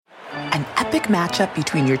An epic matchup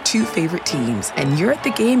between your two favorite teams, and you're at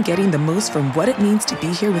the game getting the most from what it means to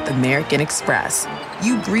be here with American Express.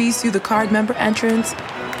 You breeze through the card member entrance,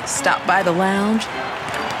 stop by the lounge.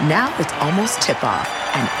 Now it's almost tip-off,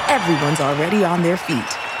 and everyone's already on their feet.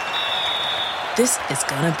 This is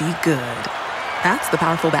gonna be good. That's the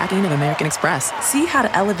powerful backing of American Express. See how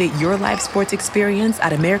to elevate your live sports experience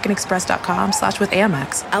at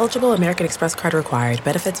americanexpress.com/withAmex. Eligible American Express card required.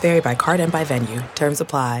 Benefits vary by card and by venue. Terms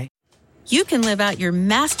apply. You can live out your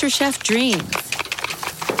MasterChef dreams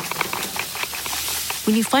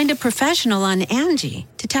when you find a professional on Angie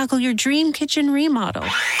to tackle your dream kitchen remodel.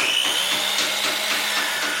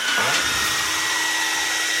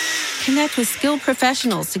 Connect with skilled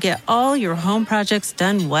professionals to get all your home projects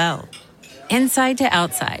done well. Inside to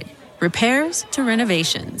outside, repairs to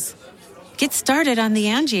renovations. Get started on the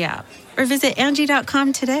Angie app or visit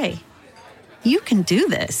Angie.com today. You can do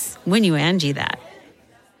this when you Angie that.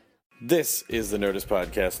 This is the Nerdist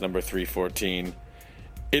Podcast number 314.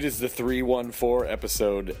 It is the 314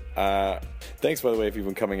 episode. Thanks, by the way, if you've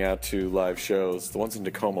been coming out to live shows. The ones in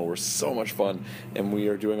Tacoma were so much fun, and we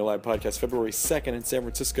are doing a live podcast February 2nd in San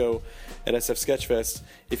Francisco at SF Sketchfest.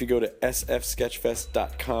 If you go to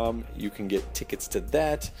sfsketchfest.com, you can get tickets to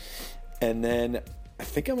that. And then I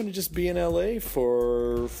think I'm going to just be in LA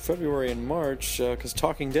for February and March because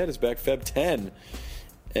Talking Dead is back Feb 10.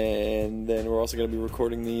 And then we're also going to be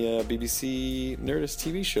recording the BBC Nerdist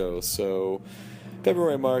TV show. So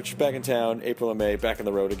February, March, back in town. April and May, back on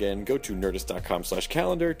the road again. Go to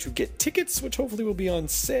nerdist.com/calendar to get tickets, which hopefully will be on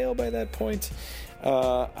sale by that point.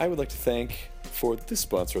 I would like to thank, for this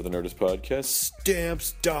sponsor of the Nerdist Podcast,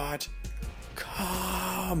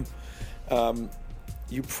 Stamps.com.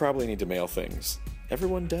 You probably need to mail things.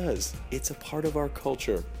 Everyone does. It's a part of our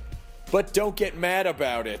culture. But don't get mad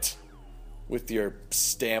about it with your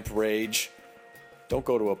stamp rage. Don't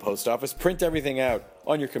go to a post office. Print everything out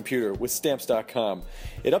on your computer with Stamps.com.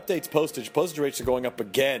 It updates postage. Postage rates are going up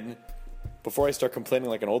again. Before I start complaining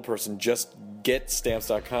like an old person, just get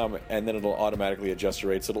Stamps.com and then it'll automatically adjust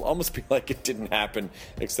your rates. It'll almost be like it didn't happen,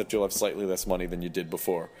 except you'll have slightly less money than you did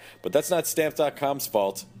before. But that's not Stamps.com's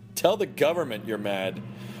fault. Tell the government you're mad.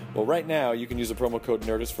 Well, right now, you can use the promo code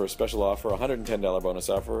NERDIST for a special offer, a $110 bonus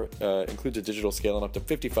offer. Includes a digital scale and up to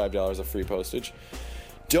 $55 of free postage.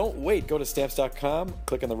 Don't wait. Go to Stamps.com,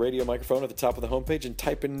 click on the radio microphone at the top of the homepage, and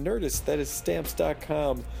type in Nerdist. That is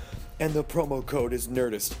Stamps.com, and the promo code is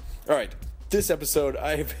Nerdist. All right, this episode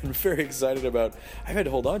I have been very excited about. I've had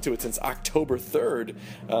to hold on to it since October 3rd.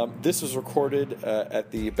 This was recorded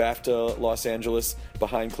at the BAFTA Los Angeles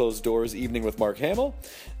Behind Closed Doors evening with Mark Hamill.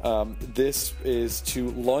 This is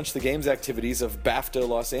to launch the games activities of BAFTA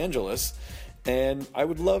Los Angeles. And I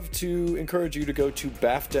would love to encourage you to go to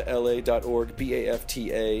BAFTALA.org,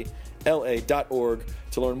 BAFTA.LA.org,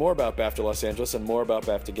 to learn more about BAFTA Los Angeles and more about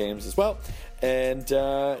BAFTA games as well. And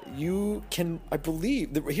you can, I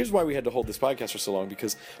believe, here's why we had to hold this podcast for so long,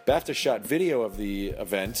 because BAFTA shot video of the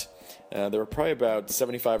event. There were probably about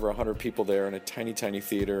 75 or 100 people there in a tiny, tiny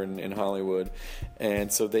theater in Hollywood.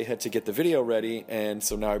 And so they had to get the video ready. And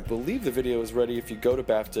so now I believe the video is ready. If you go to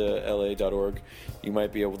BAFTALA.org, you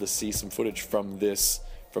might be able to see some footage from this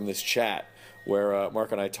chat where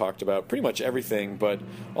Mark and I talked about pretty much everything, but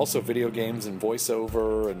also video games and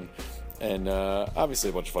voiceover and obviously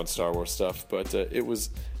a bunch of fun Star Wars stuff. But it was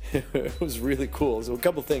it was really cool. So a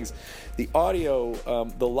couple things. The audio,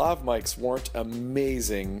 the lav mics weren't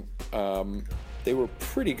amazing. They were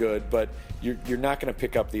pretty good, but you're not going to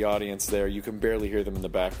pick up the audience there. You can barely hear them in the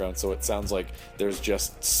background, so it sounds like there's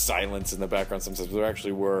just silence in the background sometimes. There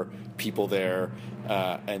actually were people there,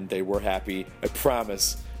 and they were happy, I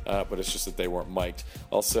promise, but it's just that they weren't mic'd.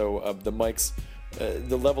 Also, the mics,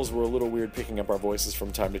 the levels were a little weird picking up our voices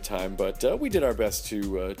from time to time, but we did our best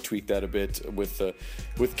to tweak that a bit with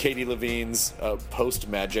Katie Levine's post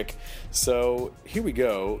magic. So here we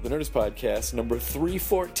go, the Nerdist Podcast number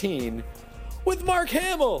 314 with Mark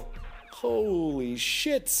Hamill. Holy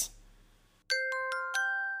shits!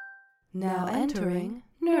 Now entering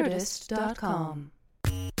Nerdist.com.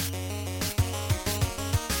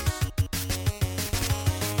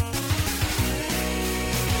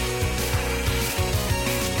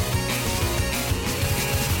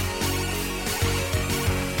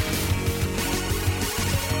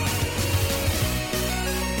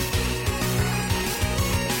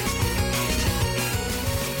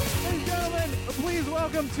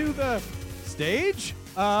 Welcome to the stage,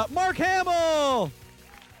 Mark Hamill.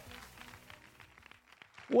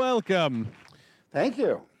 Welcome. Thank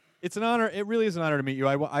you. It's an honor. It really is an honor to meet you.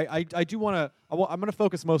 I do want to. I'm going to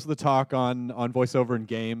focus most of the talk on voiceover and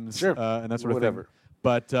games, Sure. And that sort of Whatever. thing.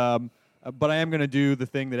 But But I am going to do the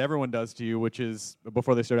thing that everyone does to you, which is,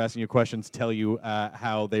 before they start asking you questions, tell you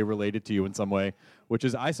how they related to you in some way, which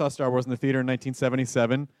is I saw Star Wars in the theater in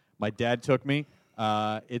 1977. My dad took me.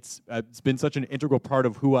 It's been such an integral part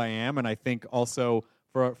of who I am, and I think also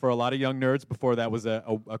for a lot of young nerds, before that was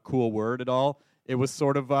a cool word at all, it was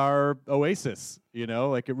sort of our oasis,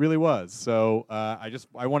 like it really was. So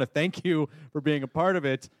I want to thank you for being a part of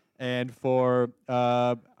it, and for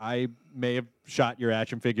I may have shot your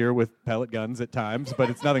action figure with pellet guns at times, but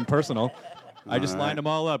it's nothing personal. I just lined them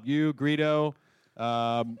all up. You, Greedo.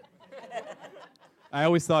 I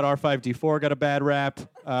always thought R5-D4 got a bad rap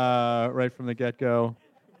right from the get-go.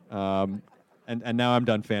 And now I'm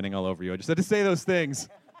done fanning all over you. I just had to say those things.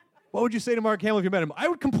 What would you say to Mark Hamill if you met him? I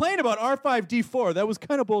would complain about R5-D4. That was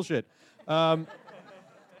kind of bullshit.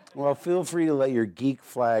 Well, feel free to let your geek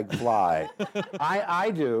flag fly.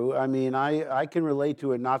 I do. I mean, I can relate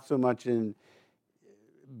to it not so much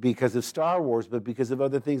because of Star Wars, but because of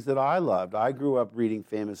other things that I loved. I grew up reading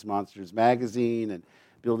Famous Monsters magazine and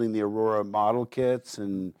building the Aurora model kits,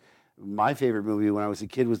 and my favorite movie when I was a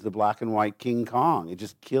kid was the black and white King Kong. It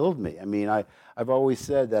just killed me. I mean, I've always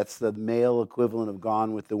said that's the male equivalent of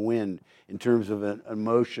Gone with the Wind in terms of an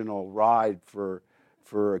emotional ride for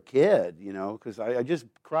a kid, because I just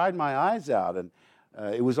cried my eyes out. And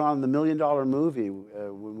it was on the $1 Million Movie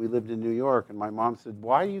when we lived in New York, and my mom said,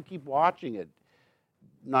 "Why do you keep watching it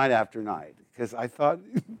night after night?" Because I thought,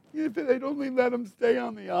 if they'd only let him stay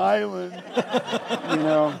on the island,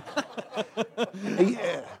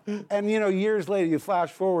 And, years later, you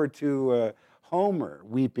flash forward to Homer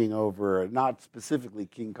weeping over, not specifically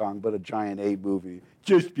King Kong, but a giant ape movie,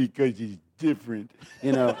 just because he's different,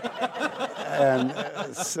 And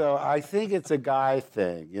so I think it's a guy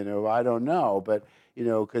thing, I don't know, but,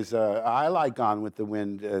 because I like Gone with the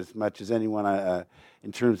Wind as much as anyone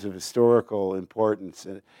in terms of historical importance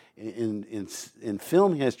in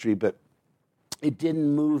film history, but it didn't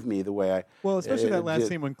move me the way I... Well, especially that last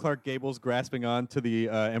scene when Clark Gable's grasping on to the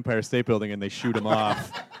Empire State Building and they shoot him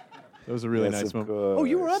off. That was a really nice moment. Oh,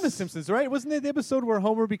 you were on The Simpsons, right? Wasn't it the episode where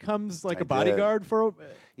Homer becomes like a bodyguard for...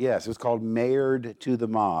 Yes, it was called Mayored to the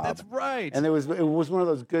Mob. That's right. And it was one of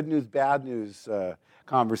those good news, bad news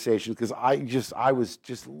conversations, because I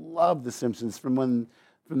loved The Simpsons from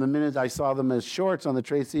the minute I saw them as shorts on the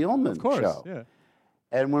Tracy Ullman show. Yeah.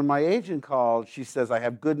 And when my agent called, she says, "I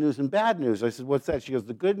have good news and bad news." I said, "What's that?" She goes,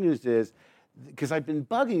 "The good news is," because I've been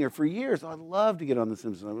bugging her for years, "I'd love to get on The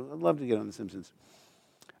Simpsons. I'd love to get on The Simpsons."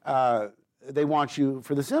 They want you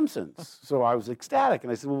for The Simpsons. So I was ecstatic.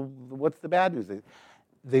 And I said, "Well, what's the bad news?"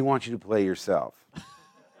 They want you to play yourself,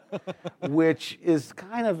 which is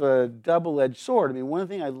kind of a double-edged sword. I mean, one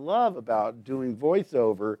thing I love about doing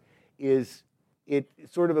voiceover is it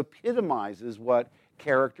sort of epitomizes what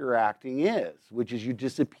character acting is, which is you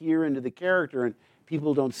disappear into the character and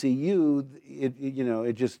people don't see you.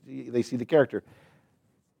 They see the character.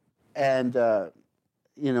 And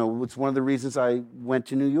it's one of the reasons I went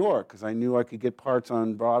to New York, because I knew I could get parts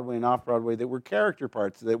on Broadway and off Broadway that were character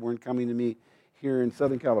parts that weren't coming to me here in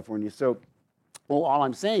Southern California. So, all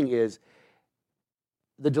I'm saying is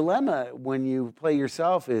the dilemma when you play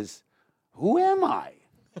yourself is, who am I?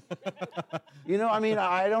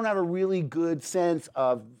 I don't have a really good sense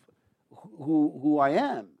of who I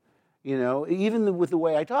am, even with the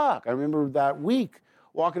way I talk. I remember that week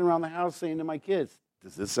walking around the house saying to my kids,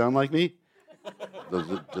 "Does this sound like me?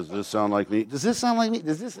 Does this sound like me? Does this sound like me?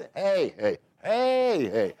 Does this, hey.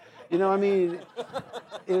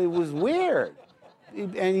 It was weird.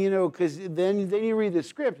 And, because then you read the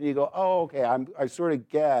script and you go, oh, okay, I sort of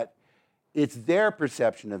get, it's their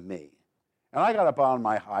perception of me. And I got up on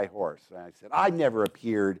my high horse and I said, I never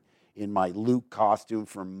appeared in my Luke costume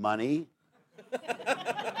for money.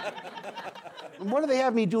 And what do they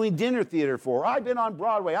have me doing dinner theater for? I've been on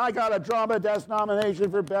Broadway. I got a Drama Desk nomination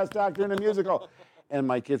for Best Actor in a Musical. And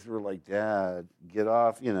my kids were like, Dad, get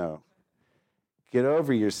off, get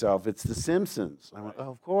over yourself. It's The Simpsons. I went, oh,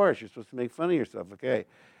 of course, you're supposed to make fun of yourself. Okay.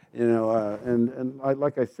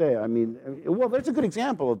 Like I say, that's a good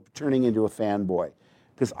example of turning into a fanboy.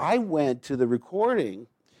 Because I went to the recording,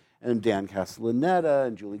 and Dan Castellaneta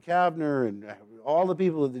and Julie Kavner and all the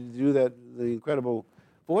people that do the incredible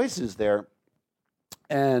voices there.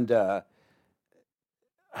 And I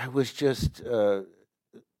was just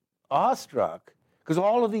awestruck, because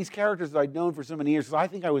all of these characters that I'd known for so many years, because I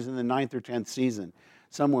think I was in the 9th or 10th season,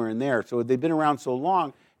 somewhere in there. So they've been around so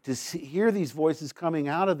long, to hear these voices coming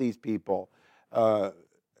out of these people,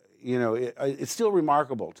 it's still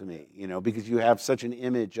remarkable to me, because you have such an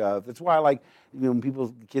image of. That's why I like, when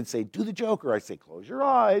kids say, "Do the Joker," I say, "Close your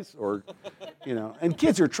eyes," or, and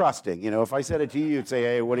kids are trusting. If I said it to you, you'd say,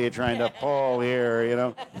 "Hey, what are you trying to pull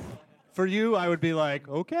here?" For you, I would be like,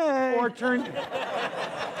 okay. Or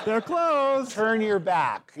They're closed. Turn your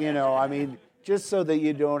back, just so that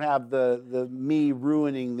you don't have the me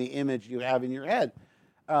ruining the image you have in your head.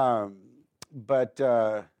 But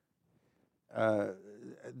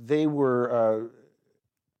they were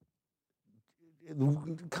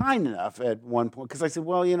kind enough at one point, because I said,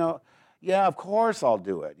 well, yeah, of course I'll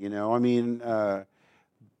do it,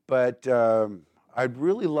 but I'd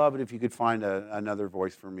really love it if you could find another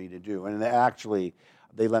voice for me to do. And they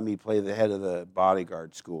let me play the head of the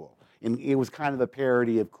bodyguard school. And it was kind of a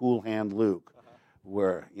parody of Cool Hand Luke,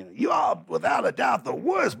 where, you are without a doubt the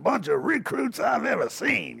worst bunch of recruits I've ever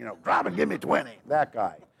seen. Drop and give me 20. That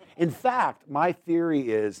guy. In fact, my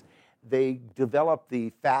theory is they developed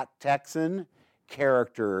the Fat Texan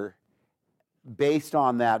character based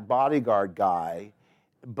on that bodyguard guy,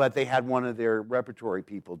 but they had one of their repertory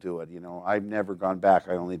people do it. I've never gone back.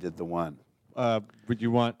 I only did the one. Would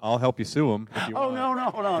you want? I'll help you sue him.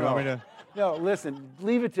 No. No, listen,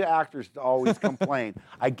 leave it to actors to always complain.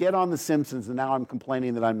 I get on The Simpsons, and now I'm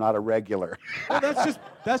complaining that I'm not a regular. Well, that's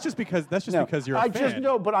just because you're a fan.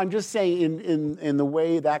 But I'm just saying in the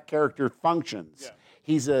way that character functions. Yeah.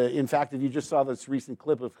 He's in fact, if you just saw this recent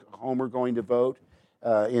clip of Homer going to vote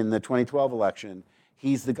in the 2012 election,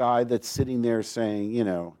 he's the guy that's sitting there saying,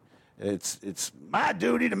 it's my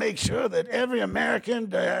duty to make sure that every American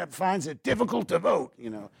finds it difficult to vote.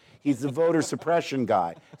 He's the voter suppression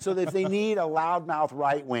guy. So that if they need a loudmouth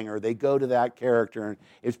right-winger, they go to that character, and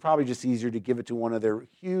it's probably just easier to give it to one of their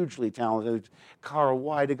hugely talented, Carl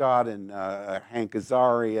Weidegott and Hank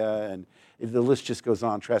Azaria, and the list just goes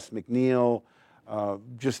on, Tress McNeil,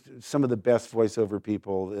 just some of the best voiceover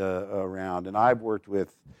people around. And I've worked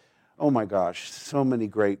with, oh my gosh, so many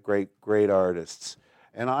great artists.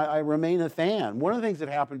 And I remain a fan. One of the things that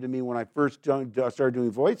happened to me when I first started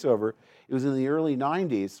doing voiceover, it was in the early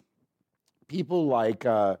 90s. People like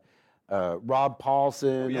Rob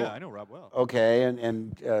Paulson. Oh, yeah, I know Rob well. Okay,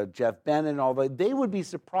 and Jeff Bennett and all that. They would be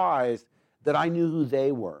surprised that I knew who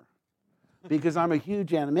they were, because I'm a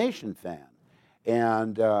huge animation fan.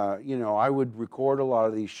 And, I would record a lot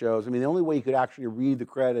of these shows. I mean, the only way you could actually read the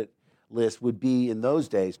credit list would be, in those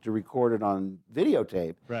days, to record it on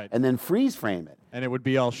videotape, right, and then freeze frame it. And it would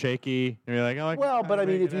be all shaky. And you're like, oh, well, but I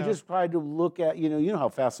mean, if you just tried to look at, you know how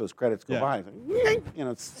fast those credits go by. It's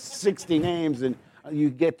like, 60 names, and you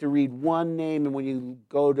get to read one name, and when you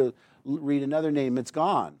go to read another name, it's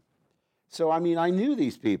gone. So, I mean, I knew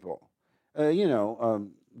these people.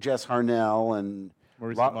 Jess Harnell and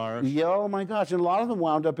Maurice Marsh. Yeah, oh my gosh, and a lot of them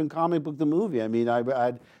wound up in Comic Book the Movie. I mean, I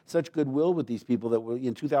had such goodwill with these people that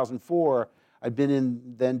in 2004, I'd been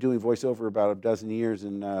then doing voiceover about a dozen years,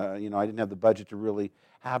 and I didn't have the budget to really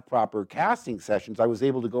have proper casting sessions. I was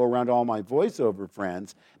able to go around to all my voiceover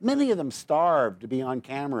friends. Many of them starved to be on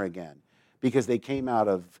camera again because they came out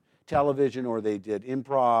of television, or they did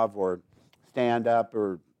improv or stand-up,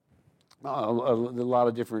 or a lot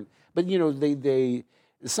of different. But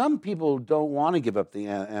some people don't want to give up the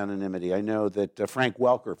anonymity. I know that Frank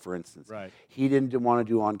Welker, for instance, right, he didn't want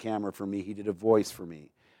to do on camera for me. He did a voice for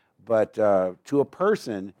me. But to a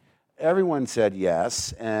person, everyone said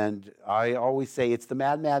yes. And I always say it's the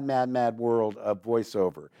mad, mad, mad, mad world of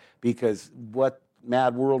voiceover. Because what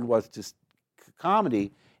Mad World was to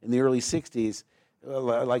comedy in the early 60s,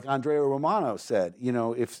 like Andrea Romano said,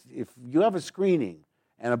 if you have a screening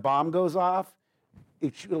and a bomb goes off,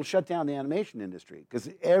 it'll shut down the animation industry, because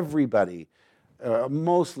everybody,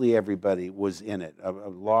 mostly everybody, was in it. A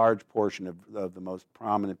large portion of the most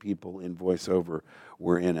prominent people in voiceover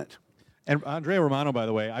were in it. And Andrea Romano, by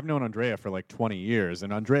the way, I've known Andrea for like 20 years,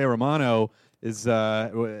 and Andrea Romano is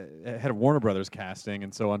head of Warner Brothers casting,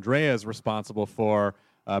 and so Andrea is responsible for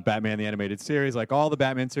Batman the Animated Series, like all the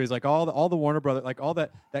Batman series, like all the Warner Brothers, like all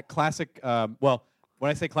that classic. When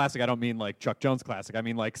I say classic, I don't mean like Chuck Jones classic. I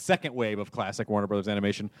mean like second wave of classic Warner Brothers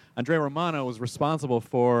animation. Andrea Romano was responsible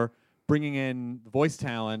for bringing in voice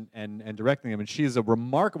talent and directing them, and she's a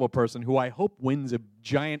remarkable person who I hope wins a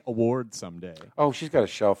giant award someday. Oh, she's got a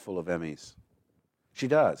shelf full of Emmys. She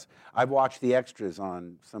does. I've watched the extras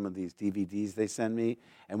on some of these DVDs they send me,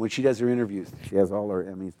 and when she does her interviews, she has all her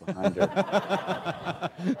Emmys behind her.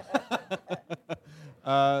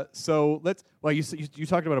 You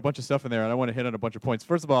talked about a bunch of stuff in there, and I want to hit on a bunch of points.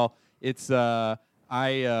 First of all, it's I've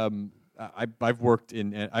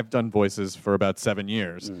done voices for about 7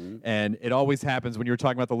 years, and it always happens when you were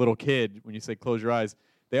talking about the little kid, when you say close your eyes,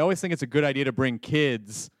 they always think it's a good idea to bring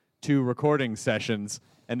kids 2 recording sessions,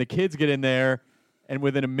 and the kids get in there, and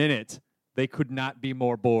within a minute, they could not be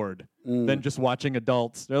more bored than just watching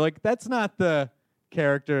adults. They're like, that's not the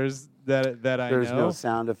characters that I know. There's no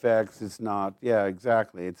sound effects. It's not. Yeah,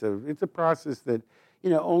 exactly. It's a process that,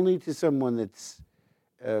 only to someone that's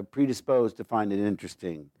predisposed to find it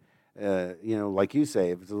interesting. Like you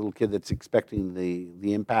say, if it's a little kid that's expecting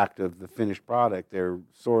the impact of the finished product, they're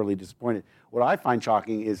sorely disappointed. What I find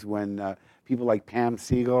shocking is when people like Pamela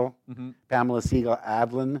Siegel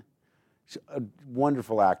Adlon, a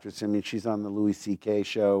wonderful actress. I mean, she's on the Louis C.K.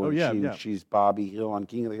 show. She's Bobby Hill on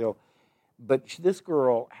King of the Hill. But this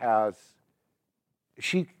girl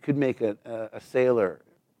she could make a sailor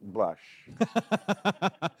blush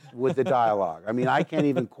with the dialogue. I mean, I can't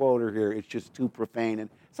even quote her here. It's just too profane. And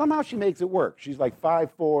somehow she makes it work. She's like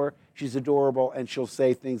 5'4", she's adorable, and she'll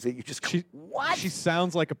say things that you just go, what? She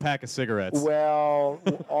sounds like a pack of cigarettes. Well,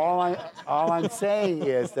 all I'm saying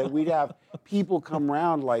is that we'd have people come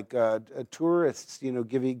around like tourists,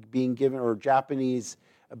 being given, or Japanese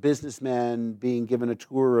businessmen being given a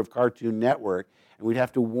tour of Cartoon Network, and we'd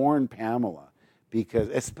have to warn Pamela, because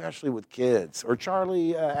especially with kids, or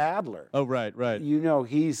Charlie Adler. Oh, right.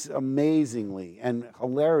 He's amazingly and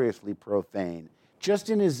hilariously profane, just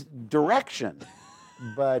in his direction.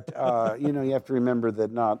 But, you have to remember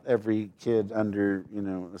that not every kid under,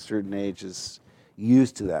 a certain age is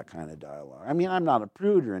used to that kind of dialogue. I mean, I'm not a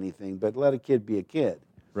prude or anything, but let a kid be a kid.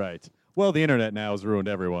 Right. Well, the internet now has ruined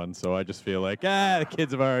everyone, so I just feel like, the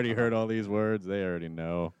kids have already heard all these words. They already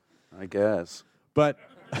know. I guess. But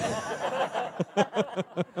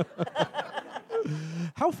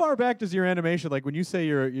how far back does your animation, like when you say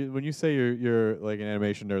you're like an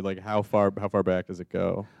animation nerd, like how far back does it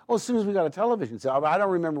go? Well, as soon as we got a television set. I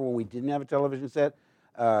don't remember when we didn't have a television set,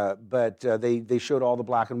 but they showed all the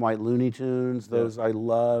black and white Looney Tunes. Those I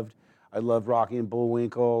loved. I loved Rocky and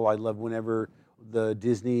Bullwinkle. I loved whenever the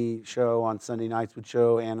Disney show on Sunday nights would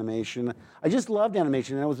show animation. I just loved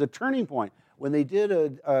animation, and it was a turning point when they did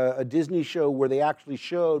a Disney show where they actually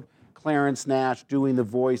showed Clarence Nash doing the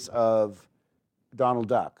voice of Donald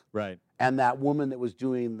Duck. Right. And that woman that was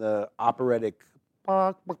doing the operatic,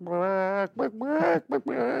 I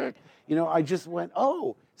just went,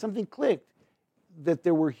 oh, something clicked, that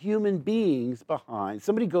there were human beings behind.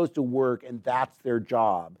 Somebody goes to work and that's their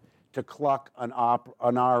job, to cluck an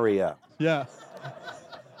aria. Yeah.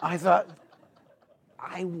 I thought,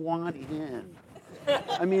 I want in.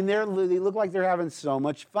 I mean, they look like they're having so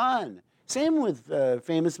much fun. Same with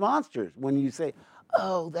Famous Monsters. When you say,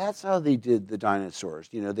 oh, that's how they did the dinosaurs.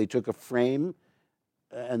 They took a frame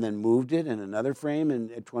and then moved it in another frame,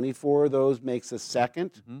 and 24 of those makes a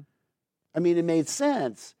second. Mm-hmm. I mean, it made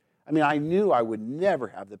sense. I mean, I knew I would never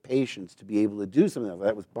have the patience to be able to do something like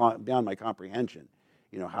that. Was beyond my comprehension.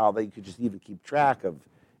 How they could just even keep track of,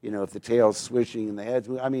 if the tail's swishing and the head's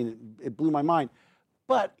moving. I mean, it blew my mind.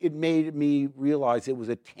 But it made me realize it was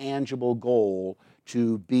a tangible goal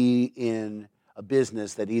to be in a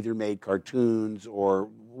business that either made cartoons or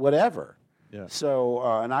whatever. Yeah. So,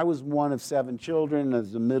 and I was one of 7 children.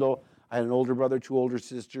 As the middle, I had an older brother, 2 older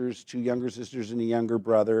sisters, 2 younger sisters, and a younger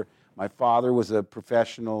brother. My father was a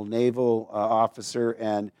professional naval officer,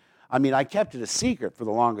 and I mean, I kept it a secret for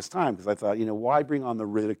the longest time because I thought, why bring on the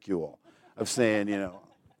ridicule of saying,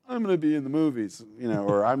 I'm going to be in the movies,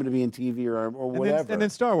 or I'm going to be in TV or whatever. And then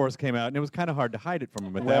Star Wars came out, and it was kind of hard to hide it from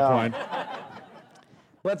him at that point.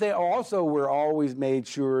 But they also were always made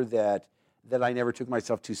sure that I never took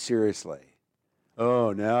myself too seriously.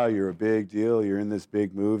 Oh, now you're a big deal. You're in this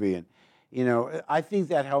big movie. And, I think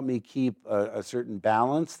that helped me keep a certain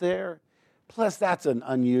balance there. Plus, that's an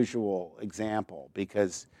unusual example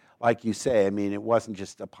because, like you say, I mean, it wasn't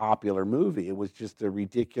just a popular movie. It was just a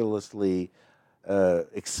ridiculously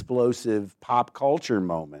explosive pop culture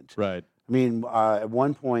moment. Right. I mean, at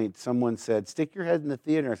one point, someone said, stick your head in the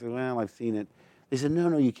theater. I said, well, I've seen it. They said,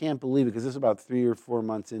 no, you can't believe it, because this is about 3 or 4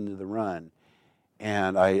 months into the run.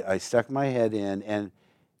 And I stuck my head in, and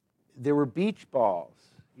there were beach balls,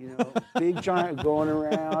 big giant going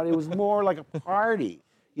around. It was more like a party,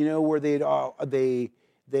 where they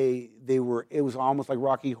were. It was almost like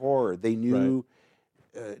Rocky Horror. They knew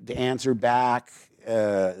to answer back.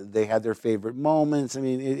 They had their favorite moments. I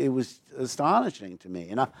mean, it was astonishing to me,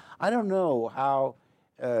 and I don't know how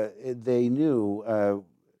they knew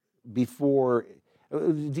before.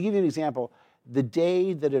 To give you an example, the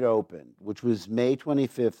day that it opened, which was May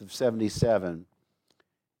 25th of '77,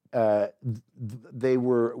 we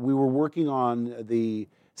were working on the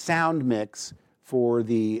sound mix for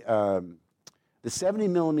the 70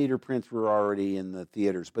 millimeter prints were already in the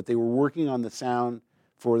theaters, but they were working on the sound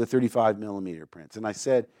for the 35 millimeter prints. And I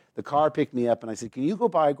said, the car picked me up, and I said, can you go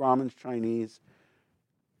buy Grauman's Chinese?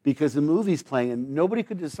 Because the movie's playing, and nobody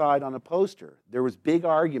could decide on a poster. There was big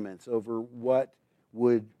arguments over what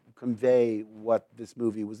would convey what this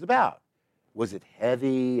movie was about. Was it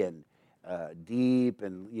heavy and deep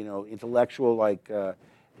and intellectual like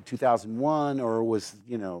 2001, or was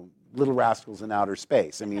Little Rascals in Outer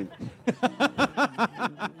Space? I mean,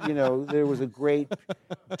 there was a great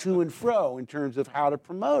to and fro in terms of how to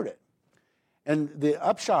promote it. And the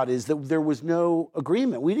upshot is that there was no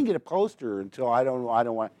agreement. We didn't get a poster until I don't want.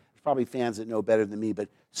 There's probably fans that know better than me, but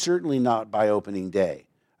certainly not by opening day.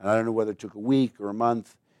 And I don't know whether it took a week or a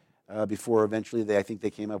month before eventually I think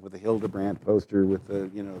they came up with a Hildebrandt poster with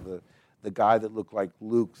the guy that looked like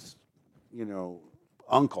Luke's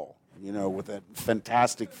uncle, with that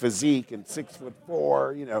fantastic physique and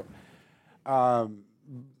 6'4",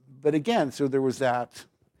 But again, so there was that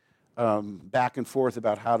back and forth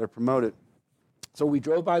about how to promote it. So we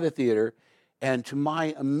drove by the theater, and to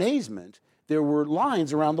my amazement, there were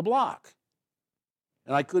lines around the block.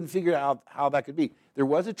 And I couldn't figure out how that could be. There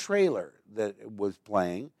was a trailer that was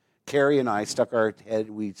playing. Carrie and I stuck our head.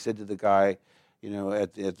 We said to the guy,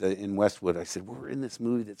 in Westwood, I said, we're in this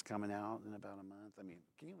movie that's coming out in about a month. I mean,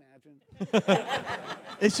 can you imagine?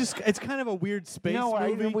 It's kind of a weird space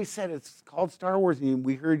movie. We said it's called Star Wars, and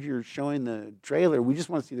we heard you're showing the trailer. We just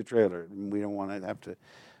want to see the trailer, and we don't want to have to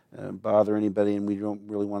bother anybody, and we don't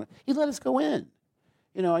really want to. He let us go in.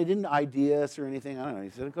 I didn't ID us or anything. I don't know. He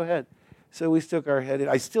said, go ahead. So we stuck our head in.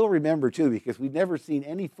 I still remember, too, because we'd never seen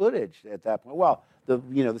any footage at that point. Well, the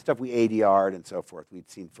stuff we ADR'd and so forth, we'd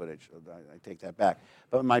seen footage. So I take that back.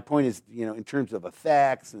 But my point is, in terms of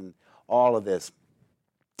effects and all of this,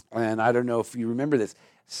 and I don't know if you remember this,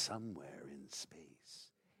 somewhere in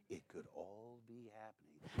space, it could all be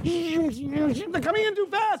happening. They're coming in too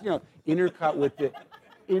fast.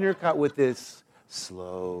 Intercut with this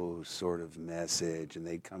slow sort of message, and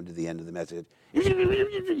they'd come to the end of the message,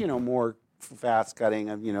 more fast cutting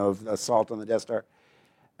of assault on the Death Star,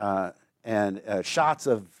 and shots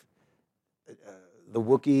of the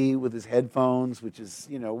Wookiee with his headphones, which is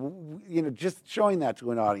just showing that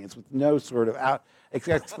to an audience with no sort of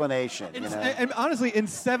explanation. And honestly, in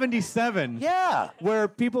 '77, where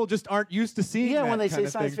people just aren't used to seeing that when they kind say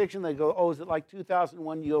of science thing. fiction, they go, "Oh, is it like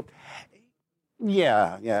 2001?" You go,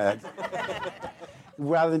 "Yeah."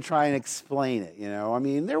 Rather than try and explain it, I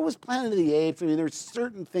mean, there was Planet of the Apes. I mean, there's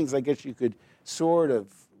certain things I guess you could sort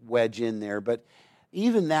of wedge in there, but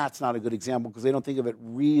even that's not a good example because they don't think of it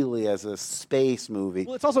really as a space movie.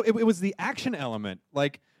 Well, it's also it was the action element,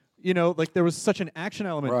 like there was such an action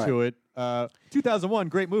element to it. 2001,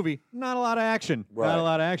 great movie, not a lot of action, not a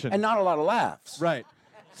lot of action, and not a lot of laughs. Right.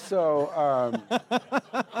 So,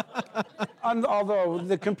 although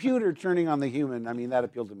the computer turning on the human, I mean, that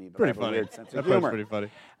appealed to me. But Pretty I have funny. a weird sense of That humor. pretty funny.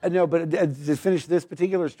 No, but to finish this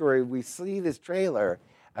particular story, we see this trailer.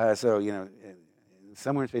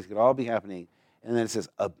 Somewhere in space could all be happening. And then it says,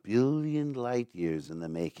 1 billion light years in the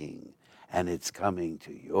making, and it's coming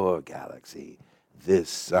to your galaxy this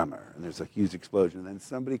summer. And there's a huge explosion. And then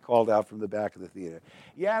somebody called out from the back of the theater,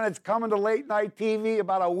 yeah, and it's coming to late night TV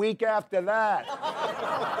about a week after that.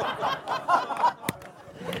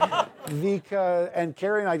 And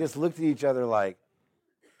Carrie and I just looked at each other like,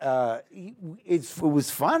 it was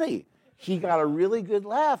funny. He got a really good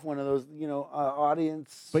laugh, one of those,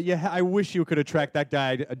 audience. But yeah, I wish you could have tracked that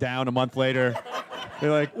guy down a month later.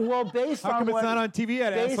 They're like, well, how come it's not on TV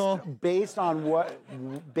yet, asshole? Based on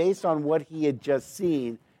what he had just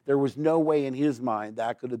seen, there was no way in his mind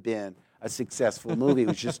that could have been a successful movie. It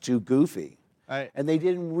was just too goofy. And they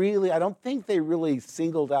didn't really, I don't think they really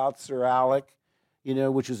singled out Sir Alec,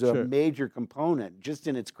 which is a major component just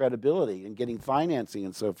in its credibility and getting financing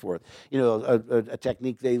and so forth. A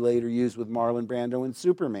technique they later used with Marlon Brando in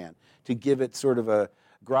Superman to give it sort of a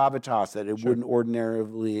gravitas that it wouldn't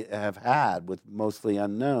ordinarily have had with mostly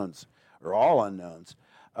unknowns or all unknowns.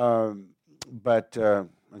 Again,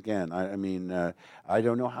 I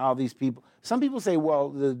don't know how these people. Some people say, well,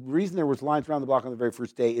 the reason there was lines around the block on the very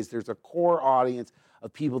first day is there's a core audience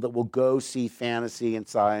of people that will go see fantasy and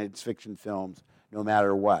science fiction films no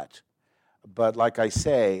matter what. But like I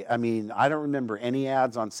say, I don't remember any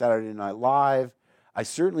ads on Saturday Night Live. I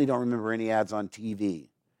certainly don't remember any ads on TV.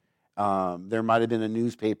 There might have been a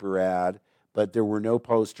newspaper ad, but there were no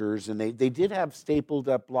posters, and they did have stapled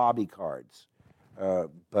up lobby cards.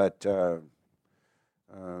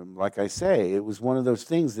 Like I say, it was one of those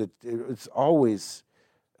things that it's always,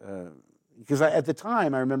 because at the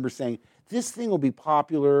time I remember saying, this thing will be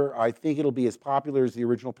popular. I think it'll be as popular as the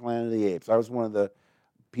original Planet of the Apes. I was one of the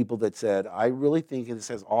people that said, I really think this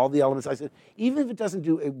has all the elements. I said, even if it doesn't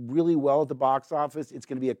do really well at the box office, it's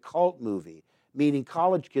going to be a cult movie, meaning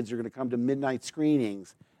college kids are going to come to midnight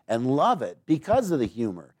screenings and love it because of the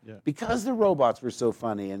humor, because the robots were so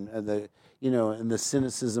funny, and the and the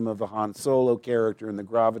cynicism of the Han Solo character, and the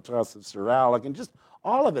gravitas of Sir Alec, and just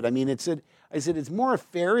all of it. I mean, I said it's more a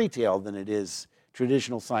fairy tale than it is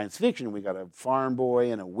traditional science fiction. We got a farm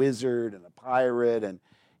boy and a wizard and a pirate and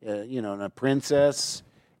and a princess.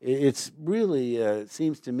 It's really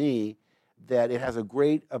seems to me that it has a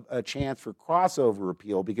great a chance for crossover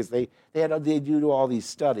appeal, because they do all these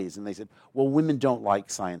studies, and they said, well, women don't like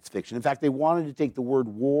science fiction. In fact, they wanted to take the word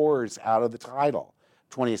wars out of the title.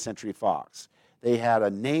 20th Century Fox. They had a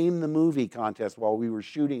name the movie contest while we were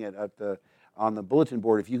shooting it on the bulletin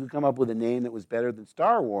board. If you could come up with a name that was better than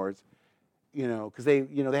Star Wars, because they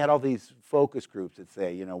had all these focus groups that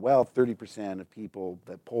say, well, 30% of people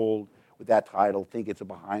that polled with that title think it's a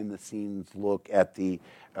behind-the-scenes look at the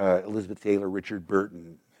Elizabeth Taylor, Richard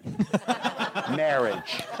Burton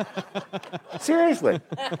marriage. Seriously.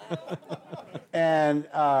 And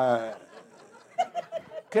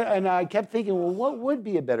I kept thinking, well, what would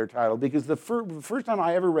be a better title? Because the first time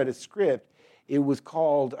I ever read a script, it was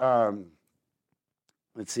called,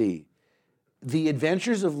 let's see, The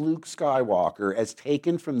Adventures of Luke Skywalker as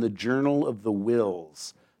taken from the Journal of the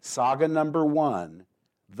Wills, Saga Number 1,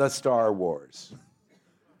 The Star Wars.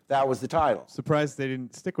 That was the title. Surprised they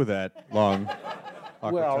didn't stick with that long.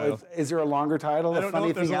 Well, is there a longer title? A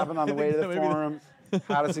funny thing happened on the way to the forum.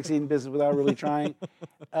 How to Succeed in Business Without Really Trying.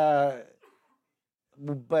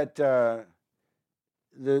 But the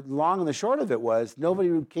long and the short of it was,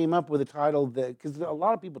 nobody came up with a title that, because a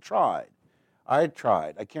lot of people tried. I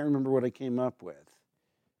tried. I can't remember what I came up with.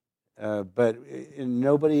 But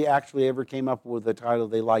nobody actually ever came up with a title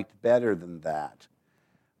they liked better than that.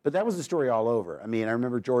 But that was the story all over. I mean, I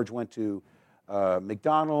remember George went to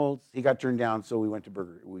McDonald's. He got turned down, so we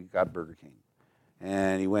got Burger King.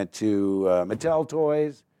 And he went to Mattel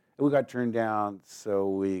Toys, and we got turned down, so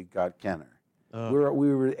we got Kenner.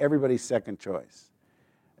 We were everybody's second choice.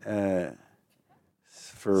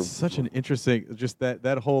 For such an interesting, just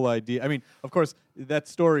that whole idea. I mean, of course, that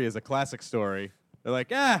story is a classic story. They're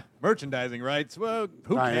like, merchandising rights. Well,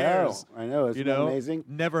 who cares? I know. Isn't that amazing?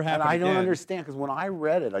 Never happened. And I again. don't understand, because when I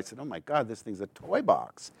read it, I said, oh my God, this thing's a toy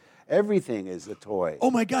box. Everything is a toy.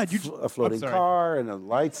 Oh my God, a floating car and a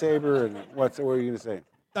lightsaber and what were you going to say?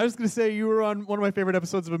 I was going to say you were on one of my favorite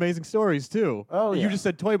episodes of Amazing Stories too. Oh, yeah. You just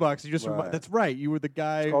said toy box. You just that's right. You were the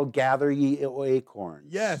guy. It's called Gather Ye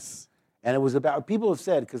Acorns. Yes. And it was about, people have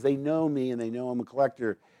said, because they know me and they know I'm a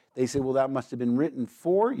collector, they say, well, that must have been written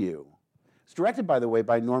for you. It's directed, by the way,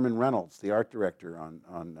 by Norman Reynolds, the art director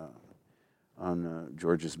on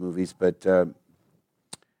George's movies. But no,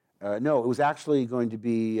 it was actually going to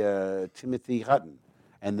be Timothy Hutton.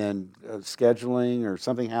 And then scheduling or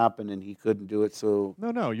something happened and he couldn't do it, so...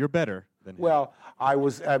 No, you're better than him. Well, I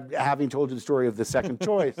was, having told you the story of the second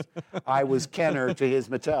choice, I was Kenner to his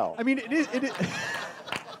Mattel. I mean, it is...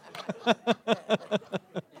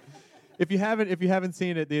 If you haven't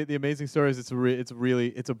seen it, the Amazing Stories, it's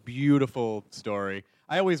a beautiful story.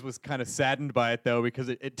 I always was kind of saddened by it though, because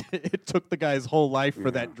it took the guy's whole life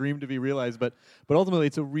for that dream to be realized. But ultimately,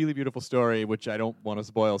 it's a really beautiful story, which I don't want to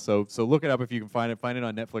spoil. So look it up if you can find it. Find it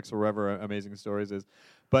on Netflix or wherever Amazing Stories is.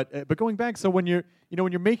 But going back, so when you're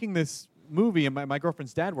making this movie, and my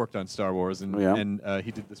girlfriend's dad worked on Star Wars, and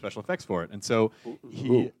he did the special effects for it, and so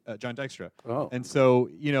John Dykstra. Oh. And so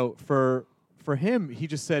for him, he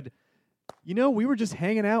just said, we were just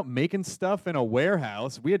hanging out making stuff in a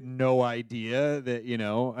warehouse. We had no idea that,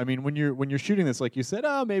 I mean, when you're shooting this, like you said,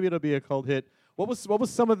 maybe it'll be a cult hit. What was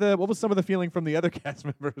some of the feeling from the other cast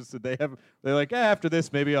members? They're like, after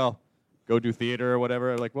this, maybe I'll go do theater or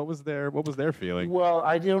whatever. Like, what was their feeling? Well,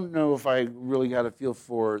 I don't know if I really got a feel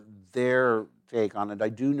for their take on it. I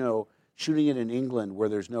do know, shooting it in England, where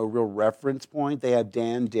there's no real reference point, they had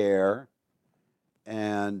Dan Dare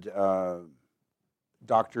and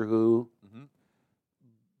Doctor Who. Mm-hmm.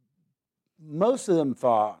 Most of them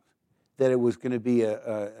thought that it was going to be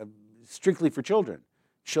a strictly for children,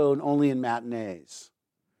 shown only in matinees,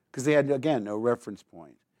 because they had, again, no reference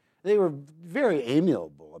point. They were very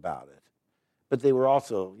amiable about it, but they were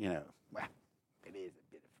also, well, it is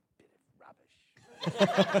a bit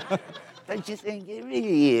of rubbish. Don't you think it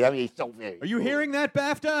really is? I mean, it's so very Are you hearing that,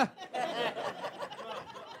 BAFTA?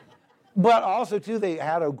 But also, too, they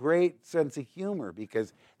had a great sense of humor,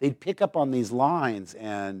 because they'd pick up on these lines.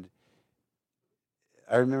 And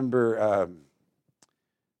I remember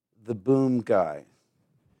the boom guy.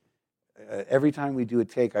 Every time we do a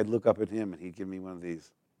take, I'd look up at him, and he'd give me one of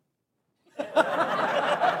these.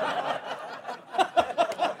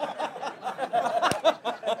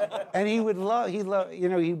 And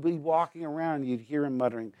he'd be walking around, you'd hear him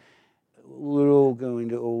muttering, "We're all going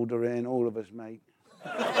to Alderaan, all of us, mate."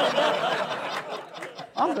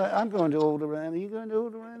 I'm going to Alderaan. Are you going to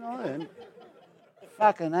Alderaan? I am.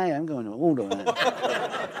 Fucking A, I'm going to Alderaan.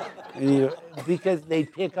 Because they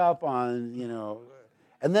pick up on,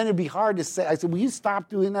 and then it'd be hard to say. I said, will you stop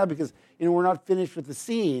doing that? Because, we're not finished with the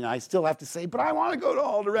scene. I still have to say, but I want to go to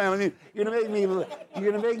Alderaan. I mean, you're going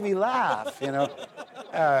to make me laugh,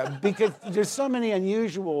 because there's so many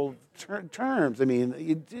unusual terms. I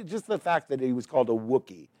mean, just the fact that he was called a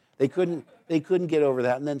Wookiee. They couldn't get over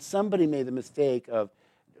that. And then somebody made the mistake of,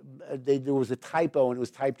 there was a typo and it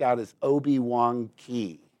was typed out as Obi-Wan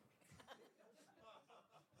Key,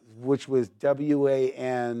 which was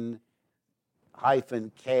WAN-KI.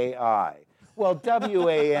 Well,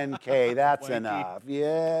 WANK, that's enough.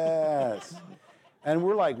 Yes. And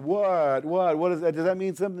we're like, what? What is that? Does that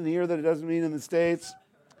mean something here that it doesn't mean in the States?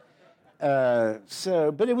 But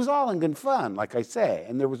it was all in good fun, like I say.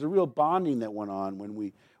 And there was a real bonding that went on when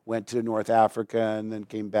we went to North Africa and then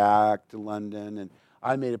came back to London. And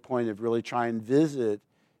I made a point of really trying to visit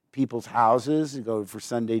people's houses and go for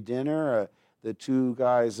Sunday dinner. The two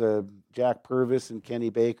guys, Jack Purvis and Kenny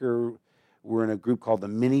Baker, were in a group called the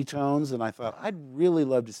Mini-Tones, and I thought, I'd really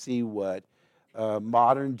love to see what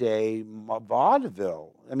modern-day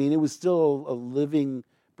vaudeville. I mean, it was still a living,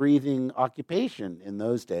 breathing occupation in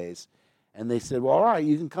those days. And they said, well, all right,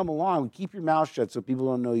 you can come along. Keep your mouth shut so people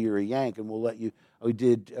don't know you're a Yank, and we'll let you. We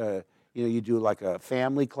did, you do like a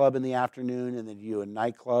family club in the afternoon, and then you do a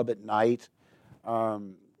nightclub at night.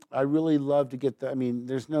 I really love to get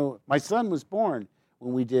my son was born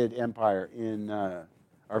when we did Empire in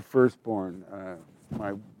our firstborn.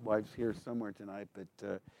 My wife's here somewhere tonight, but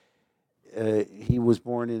he was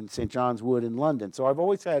born in St. John's Wood in London. So I've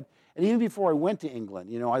always had, and even before I went to England,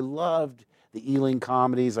 I loved the Ealing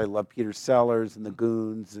comedies. I loved Peter Sellers and the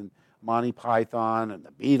Goons and Monty Python and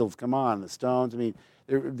the Beatles. Come on, the Stones. I mean,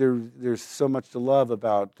 there's so much to love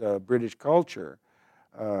about British culture.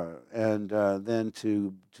 And then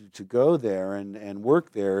to go there and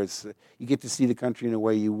work there, you get to see the country in a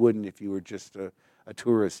way you wouldn't if you were just a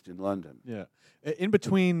tourist in London. Yeah. In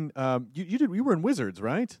between, you were in Wizards,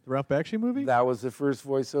 right? The Ralph Bakshi movie? That was the first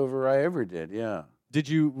voiceover I ever did, yeah.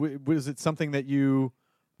 Was it something that you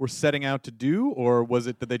were setting out to do, or was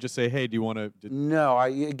it that they just say, hey, do you want to? No,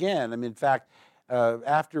 in fact,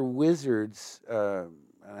 after Wizards,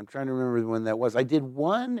 I'm trying to remember when that was, I did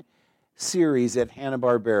one series at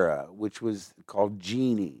Hanna-Barbera, which was called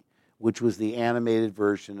Genie, which was the animated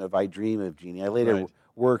version of I Dream of Jeannie. I later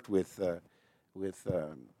worked with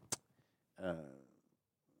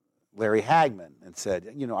Larry Hagman and said,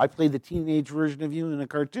 I played the teenage version of you in a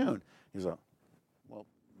cartoon. He's like, well,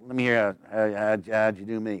 let me hear how'd you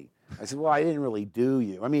do me. I said, well, I didn't really do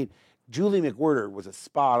you. I mean, Julie McWhirter was a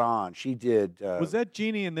spot on. She did. Was that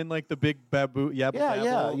Genie and then like the big babu?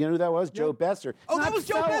 Yeah. You know who that was? Yep. Joe Besser. Oh, that was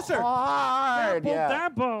Joe Besser. Hard.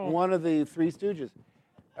 Dabble. One of the Three Stooges.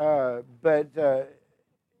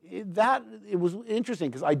 It was interesting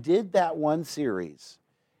because I did that one series,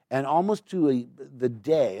 and almost to the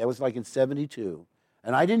day, I was like in 72,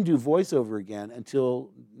 and I didn't do voiceover again until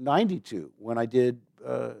 92 when I did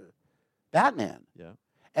Batman. Yeah.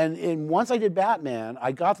 And once I did Batman,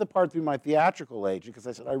 I got the part through my theatrical agent because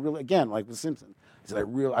I said, I really, again, like The Simpsons, I said, I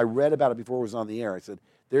read about it before it was on the air. I said,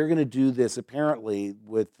 they're going to do this apparently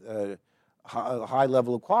with a high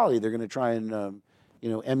level of quality. They're going to try and,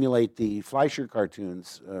 emulate the Fleischer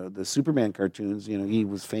cartoons, the Superman cartoons. He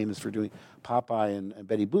was famous for doing Popeye and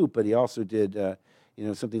Betty Boop, but he also did,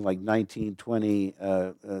 something like 1920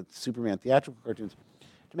 Superman theatrical cartoons.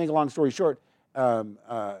 To make a long story short,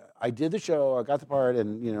 I did the show, I got the part,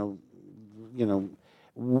 and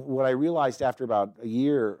what I realized after about a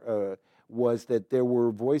year was that there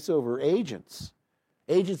were voiceover agents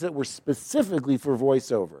that were specifically for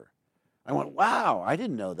voiceover. I went, wow, I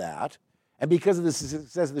didn't know that. And because of the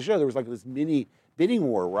success of the show, there was like this mini bidding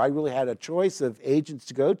war where I really had a choice of agents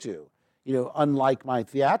to go to. Unlike my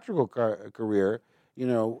theatrical career,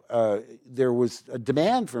 there was a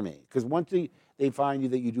demand for me because once they find you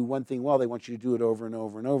that you do one thing well, they want you to do it over and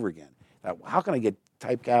over and over again. How can I get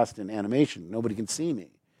typecast in animation? Nobody can see me.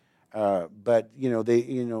 But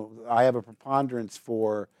I have a preponderance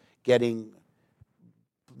for getting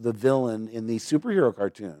the villain in these superhero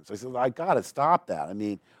cartoons. I said, I got to stop that. I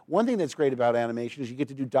mean, one thing that's great about animation is you get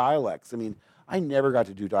to do dialects. I mean, I never got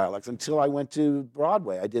to do dialects until I went to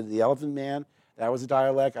Broadway. I did The Elephant Man. That was a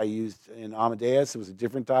dialect. I used in Amadeus. It was a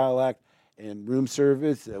different dialect. and Room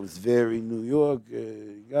Service. That was very New York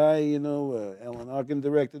guy, you know. Alan Arkin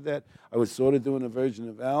directed that. I was sort of doing a version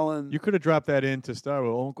of Alan. You could have dropped that in to start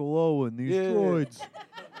with Uncle Owen, these droids.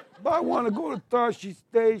 But I want to go to Tashi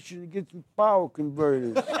Station and get some power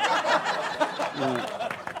converters.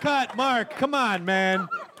 Cut, Mark. Come on, man.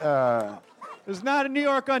 There's not a New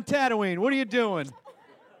York on Tatooine. What are you doing?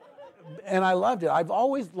 And I loved it. I've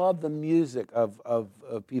always loved the music of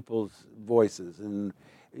people's voices. And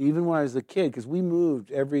even when I was a kid, because we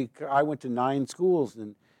moved I went to 9 schools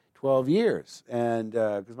in 12 years. And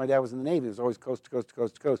because my dad was in the Navy, it was always coast to coast to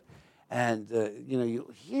coast to coast. And,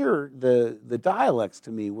 you hear the dialects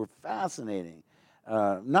to me were fascinating.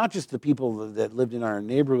 Not just the people that lived in our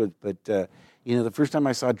neighborhood, but, the first time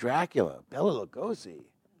I saw Dracula, Bela Lugosi,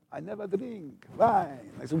 I never drink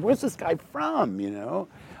wine. I said, where's this guy from,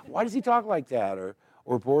 Why does he talk like that?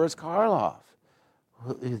 Or Boris Karloff.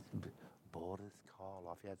 Boris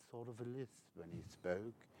Karloff, he had sort of a lisp when he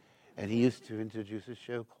spoke. And he used to introduce a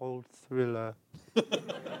show called Thriller.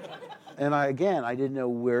 And I didn't know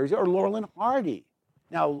where he's, or Laurel and Hardy.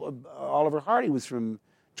 Now, Oliver Hardy was from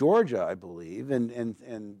Georgia, I believe,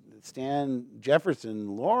 and Stan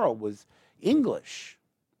Jefferson Laurel was English,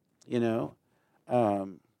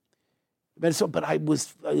 But I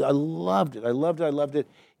loved it. I loved it.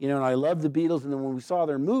 And I loved the Beatles. And then when we saw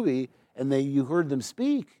their movie and you heard them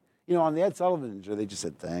speak, on the Ed Sullivan show, they just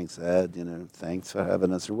said, thanks, Ed, thanks for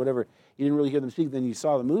having us or whatever. You didn't really hear them speak. Then you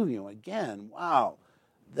saw the movie and again, wow,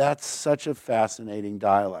 that's such a fascinating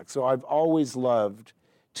dialect. So I've always loved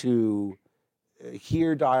to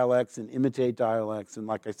hear dialects and imitate dialects. And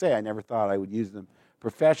like I say, I never thought I would use them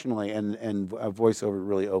professionally. And voiceover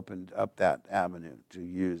really opened up that avenue to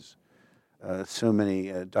use so many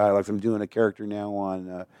dialects. I'm doing a character now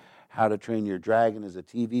on How to Train Your Dragon as a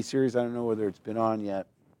TV series. I don't know whether it's been on yet.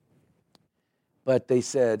 But they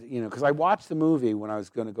said, because I watched the movie when I was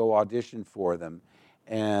going to go audition for them,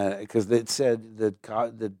 and because it said the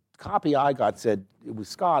copy I got said it was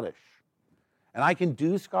Scottish, and I can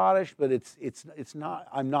do Scottish, but it's not.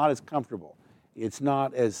 I'm not as comfortable. It's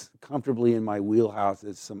not as comfortably in my wheelhouse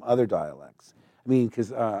as some other dialects. I mean,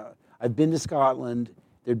 because I've been to Scotland.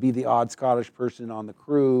 There'd be the odd Scottish person on the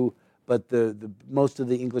crew, but the most of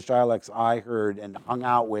the English dialects I heard and hung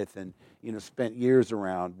out with and spent years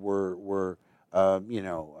around were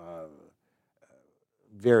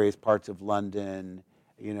various parts of London,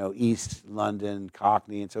 East London,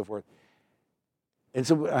 Cockney, and so forth. And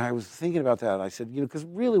so I was thinking about that. I said, because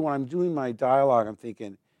really when I'm doing my dialogue, I'm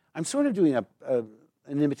thinking, I'm sort of doing an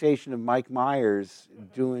imitation of Mike Myers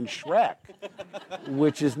doing Shrek,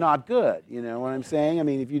 which is not good. You know what I'm saying? I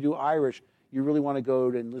mean, if you do Irish, you really want to go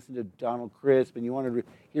and listen to Donald Crisp, and you want to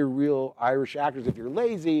hear real Irish actors. If you're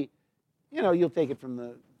lazy, you'll take it from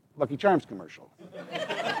the Lucky Charms commercial.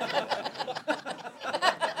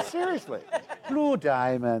 Seriously. Blue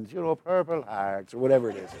diamonds, purple hearts, or whatever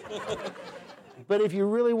it is. But if you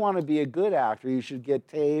really want to be a good actor, you should get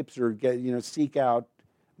tapes or seek out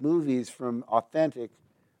movies from authentic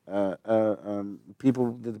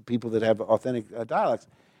people that have authentic dialects.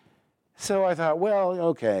 So I thought, well,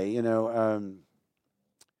 okay,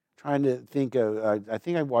 trying to think of, I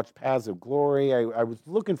think I watched Paths of Glory. I was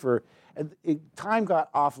looking for, time got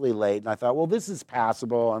awfully late, and I thought, well, this is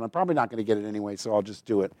passable, and I'm probably not going to get it anyway, so I'll just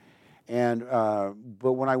do it. And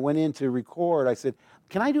but when I went in to record, I said,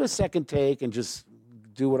 can I do a second take and just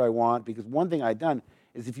do what I want? Because one thing I'd done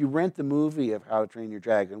is if you rent the movie of How to Train Your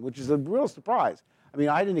Dragon, which is a real surprise. I mean,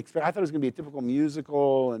 I thought it was going to be a typical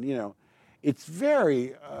musical, and, it's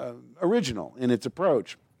very original in its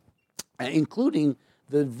approach, including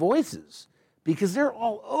the voices, because they're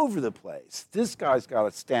all over the place. This guy's got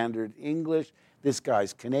a standard English. This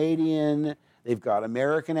guy's Canadian. They've got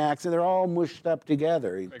American accent. They're all mushed up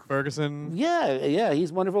together. Like Ferguson? Yeah,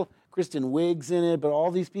 he's wonderful. Kristen Wiig's in it, but all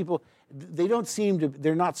these people,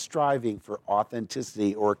 they're not striving for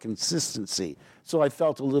authenticity or consistency. So I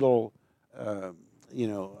felt a little,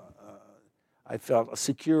 I felt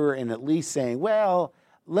secure in at least saying, well,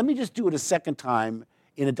 let me just do it a second time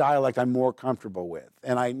in a dialect I'm more comfortable with.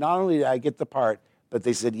 And not only did I get the part, but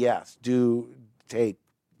they said, yes, do take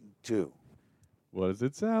 2. What does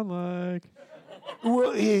it sound like?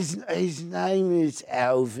 Well, his name is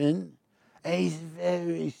Alvin. He's a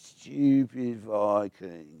very stupid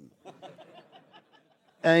Viking.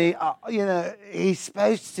 And, he's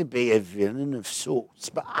supposed to be a villain of sorts,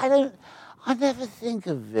 but I never think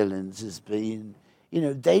of villains as being,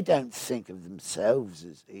 they don't think of themselves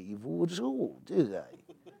as evil at all, do they?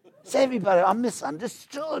 So everybody, I'm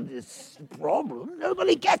misunderstood. It's a problem.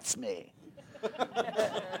 Nobody gets me.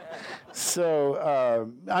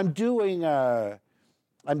 So I'm doing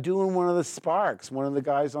I'm doing one of the Sparks, one of the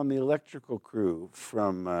guys on the electrical crew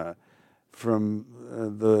from the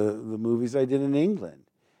movies I did in England.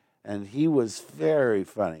 And he was very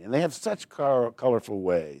funny. And they have such colorful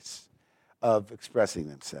ways of expressing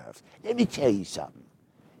themselves. Let me tell you something.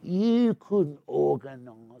 You couldn't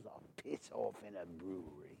organize a piss off in a brewery.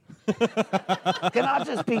 Can I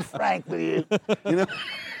just be frank with you? You know,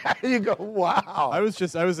 you go, wow. I was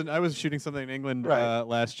shooting something in England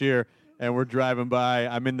last year, and we're driving by.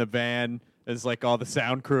 I'm in the van. There's like all the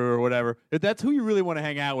sound crew or whatever. That's who you really want to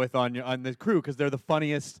hang out with on the crew because they're the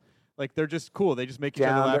funniest. Like, they're just cool. They just make each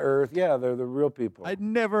other laugh. Down to earth. Yeah, they're the real people. I'd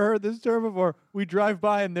never heard this term before. We drive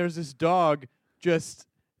by, and there's this dog just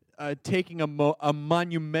taking a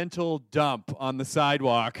monumental dump on the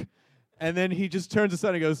sidewalk. And then he just turns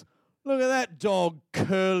aside and goes, "Look at that dog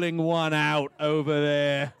curling one out over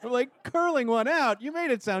there." I'm like, curling one out? You made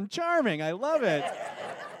it sound charming. I love it.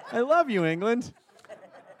 I love you, England.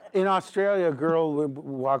 In Australia, a girl would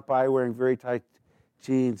walk by wearing very tight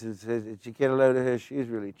jeans and says, "Did you get a load of her? She's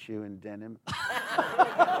really chewing denim."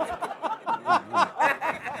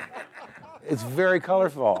 It's very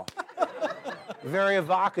colorful, very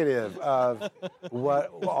evocative of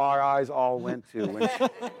what our eyes all went to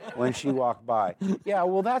when she walked by. Yeah,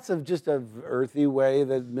 well, that's just a earthy way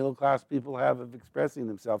that middle-class people have of expressing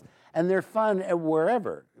themselves. And they're fun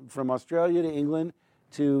wherever, from Australia to England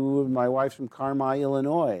to my wife's from Carmi,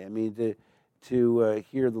 Illinois. I mean, to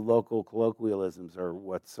hear the local colloquialisms are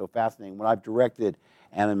what's so fascinating. When I've directed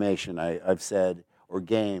animation, I've said, or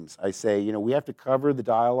games, I say, we have to cover the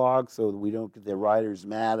dialogue so that we don't get the writers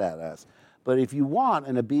mad at us. But if you want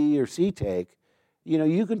in a B or C take,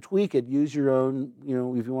 you can tweak it, use your own,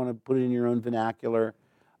 if you want to put it in your own vernacular,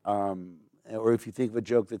 or if you think of a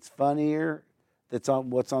joke that's funnier, that's on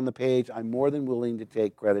what's on the page, I'm more than willing to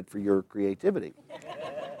take credit for your creativity.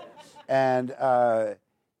 And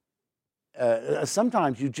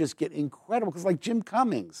sometimes you just get incredible, because like Jim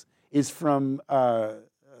Cummings is from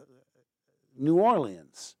New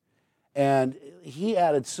Orleans, and he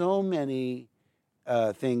added so many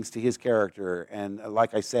things to his character. And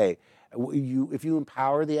like I say, if you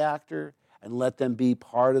empower the actor and let them be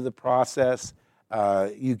part of the process,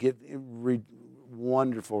 you get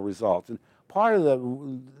wonderful results. And part of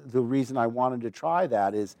the reason I wanted to try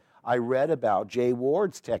that is I read about Jay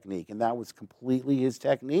Ward's technique, and that was completely his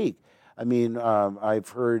technique. I mean, I've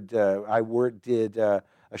heard did a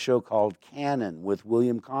show called Canon with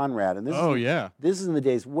William Conrad, and this is in the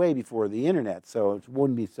days way before the internet, so it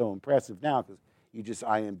wouldn't be so impressive now because you just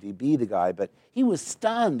IMDb the guy. But he was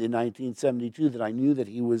stunned in 1972 that I knew that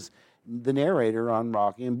he was the narrator on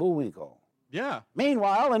Rocky and Bullwinkle. Yeah.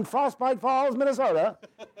 Meanwhile, in Frostbite Falls, Minnesota.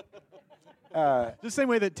 The same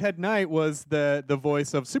way that Ted Knight was the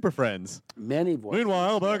voice of Super Friends. Many voices.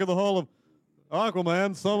 Meanwhile, back at the Hall of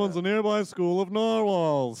Aquaman summons a nearby school of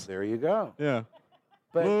narwhals. There you go. Yeah.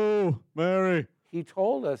 But Whoa, Mary. He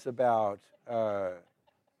told us about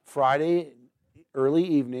Friday early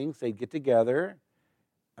evenings. They'd get together.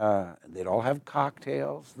 They'd all have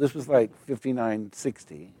cocktails. This was like 59,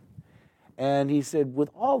 60. And he said, with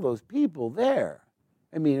all those people there,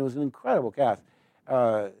 I mean, it was an incredible cast.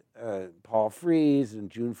 Paul Frees and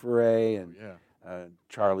June Foray and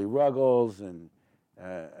Charlie Ruggles and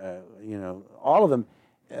all of them.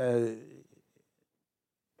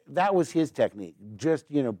 That was his technique. Just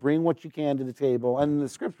bring what you can to the table. And the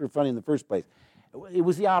scripts were funny in the first place. It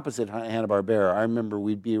was the opposite, Hanna-Barbera. I remember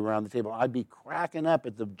we'd be around the table. I'd be cracking up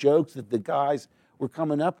at the jokes that the guys were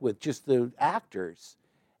coming up with, just the actors.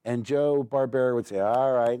 And Joe Barbera would say,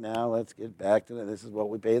 "All right, now let's get back to that. This is what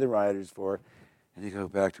we pay the writers for." And you go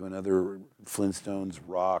back to another Flintstones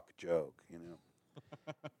rock joke,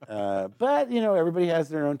 But, everybody has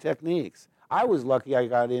their own techniques. I was lucky I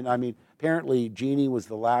got in. I mean, apparently Jeannie was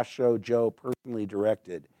the last show Joe personally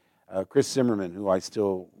directed. Chris Zimmerman, who I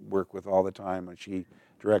still work with all the time, and she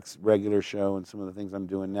directs regular show and some of the things I'm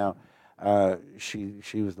doing now.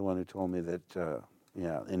 She was the one who told me that,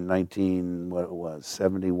 in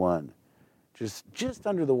 71, just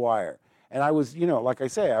under the wire. And I was, like I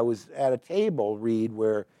say, I was at a table read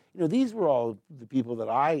where, these were all the people that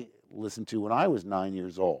I listened to when I was 9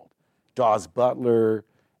 years old. Dawes Butler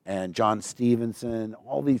and John Stevenson,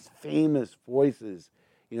 all these famous voices,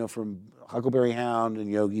 from Huckleberry Hound and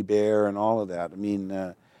Yogi Bear and all of that. I mean,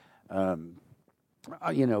 I'm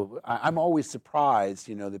always surprised,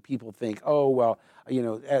 that people think, oh, well,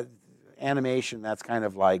 animation, that's kind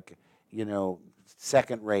of like,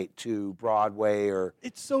 second rate to Broadway or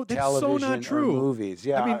television so not true. Or movies.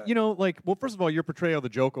 Yeah, I mean, first of all, your portrayal of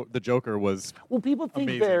the Joker was people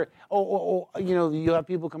think amazing. they're you have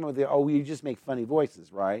people come up with you just make funny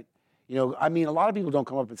voices, right? You know, I mean, a lot of people don't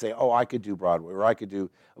come up and say, "Oh, I could do Broadway," or "I could do."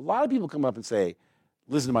 A lot of people come up and say,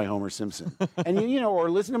 "Listen to my Homer Simpson," and or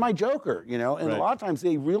listen to my Joker. You know, and a lot of times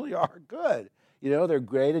they really are good. You know, they're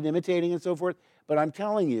great at imitating and so forth. But I'm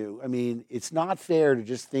telling you, I mean, it's not fair to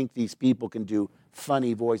just think these people can do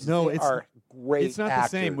funny voices. No, they are great. It's not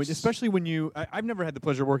actors. the same, especially when I've never had the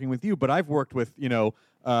pleasure of working with you, but I've worked with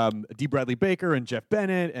D. Bradley Baker and Jeff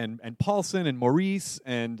Bennett and Paulson and Maurice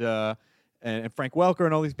and Frank Welker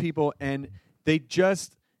and all these people, and they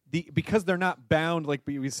just because they're not bound, like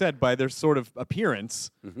we said, by their sort of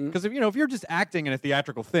appearance. Because if you're just acting in a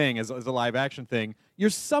theatrical thing as a live action thing, you're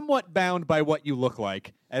somewhat bound by what you look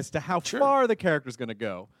like as to how far the character's going to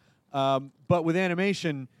go. But with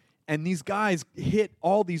animation, and these guys hit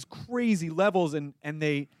all these crazy levels, and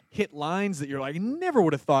they hit lines that you're like, never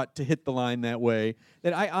would have thought to hit the line that way.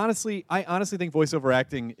 That I honestly think voiceover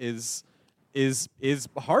acting is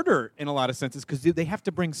harder in a lot of senses because they have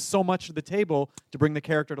to bring so much to the table to bring the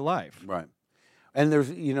character to life. Right. And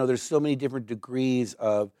there's so many different degrees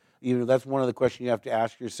of, that's one of the questions you have to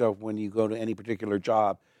ask yourself when you go to any particular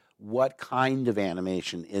job. What kind of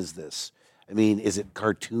animation is this? I mean, is it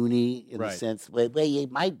cartoony in the sense where you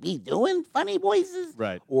might be doing funny voices?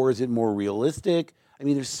 Right. Or is it more realistic? I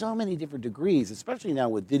mean, there's so many different degrees, especially now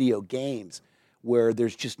with video games, where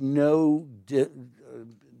there's just no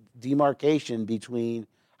demarcation between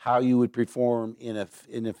how you would perform in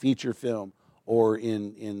a feature film or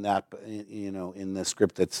in the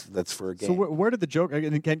script that's for a game. So where did the joke?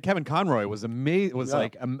 Kevin Conroy was amazing.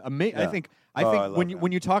 Like amazing. Yeah. I think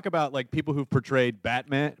when you talk about like people who've portrayed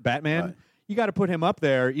Batman, Right. you got to put him up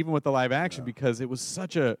there even with the live action because it was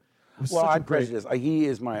such a. I'm prejudiced. He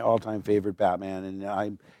is my all-time favorite Batman,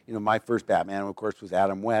 and my first Batman, of course, was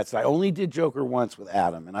Adam West. I only did Joker once with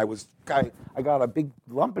Adam, and I got a big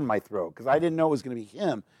lump in my throat because I didn't know it was going to be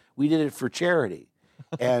him. We did it for charity,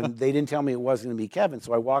 and they didn't tell me it wasn't going to be Kevin.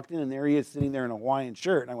 So I walked in, and there he is sitting there in a Hawaiian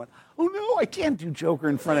shirt, and I went, "Oh no, I can't do Joker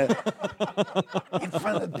in front of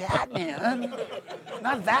Batman.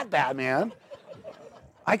 Not that Batman.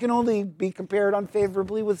 I can only be compared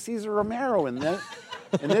unfavorably with Cesar Romero in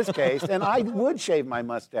this case, and I would shave my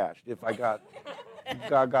mustache if I got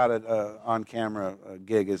an on-camera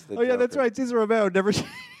gig as the Joker. That's right. Cesar Romero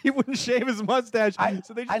he wouldn't shave his mustache,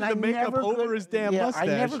 so they just did the makeup over his damn mustache. I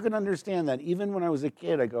never could understand that. Even when I was a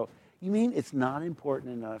kid, I go, "You mean it's not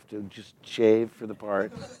important enough to just shave for the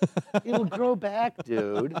part? It'll grow back,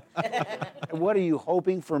 dude." What are you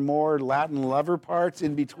hoping for more Latin lover parts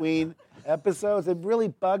in between episodes? It really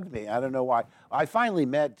bugged me. I don't know why. I finally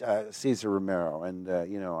met Cesar Romero, and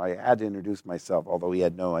I had to introduce myself, although he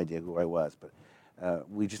had no idea who I was. But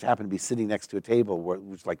we just happened to be sitting next to a table where it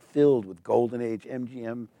was like filled with Golden Age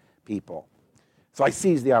MGM people. So I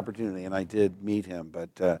seized the opportunity, and I did meet him. But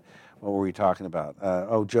what were we talking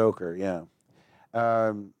about? Joker, yeah.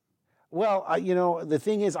 The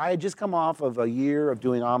thing is, I had just come off of a year of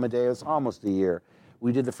doing Amadeus, almost a year.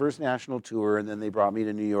 We did the first national tour, and then they brought me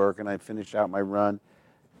to New York, and I finished out my run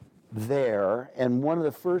there. And one of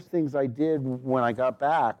the first things I did when I got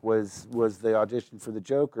back was the audition for the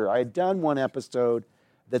Joker. I had done one episode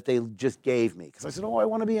that they just gave me, because I said, I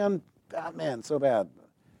want to be on Batman so bad.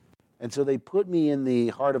 And so they put me in the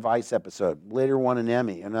Heart of Ice episode, later won an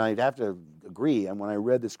Emmy. And I'd have to agree, and when I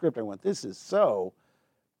read the script, I went, this is so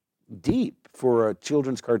deep for a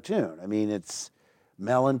children's cartoon. I mean, it's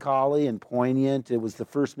melancholy and poignant. It was the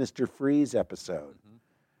first Mr. Freeze episode.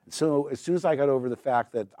 So as soon as I got over the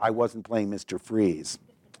fact that I wasn't playing Mr. Freeze,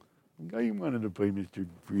 I wanted to play Mr.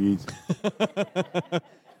 Freeze.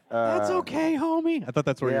 That's okay, homie. I thought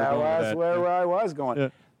that's where you were going with that. Where I was going. Yeah.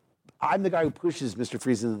 I'm the guy who pushes Mr.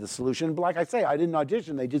 Freeze into the solution. But like I say, I didn't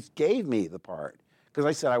audition. They just gave me the part because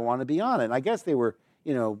I said I want to be on it. And I guess they were,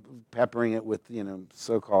 peppering it with,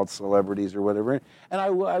 so-called celebrities or whatever. And I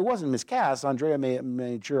wasn't miscast. Andrea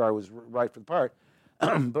made sure I was right for the part.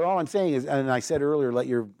 But all I'm saying is, and I said earlier, let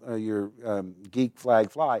your geek flag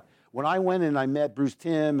fly. When I went and I met Bruce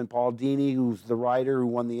Timm and Paul Dini, who's the writer who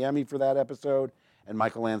won the Emmy for that episode, and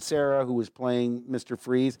Michael Ansara, who was playing Mr.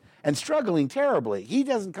 Freeze, and struggling terribly. He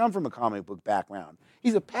doesn't come from a comic book background.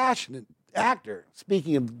 He's a passionate actor.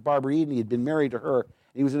 Speaking of Barbara Eden, he had been married to her.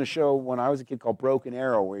 He was in a show when I was a kid called Broken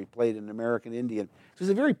Arrow, where he played an American Indian. So he's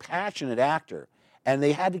a very passionate actor. And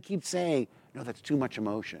they had to keep saying, no, that's too much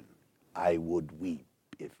emotion. I would weep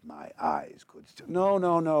if my eyes could still. No.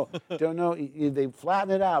 Don't know. They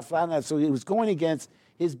flatten it out. So he was going against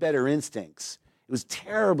his better instincts. It was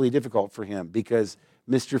terribly difficult for him because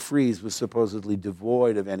Mr. Freeze was supposedly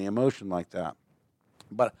devoid of any emotion like that.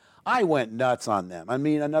 But I went nuts on them. I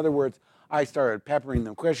mean, in other words, I started peppering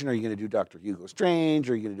them question, are you going to do Dr. Hugo Strange?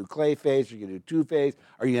 Are you going to do Clayface? Are you going to do Two-Face?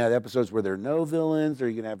 Are you going to have episodes where there are no villains? Are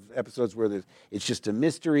you going to have episodes where it's just a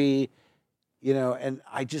mystery? You know, and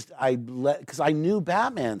because I knew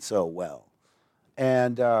Batman so well.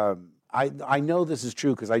 And I know this is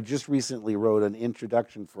true because I just recently wrote an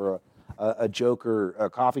introduction for a Joker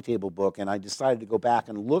coffee table book, and I decided to go back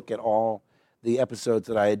and look at all the episodes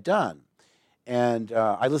that I had done. And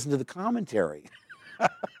I listened to the commentary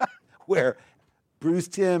where Bruce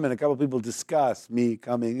Timm and a couple people discuss me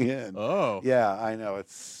coming in. Oh. Yeah, I know.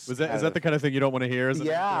 Is that the kind of thing you don't want to hear?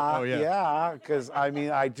 Yeah, because I mean,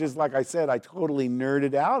 like I said, I totally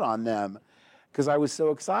nerded out on them because I was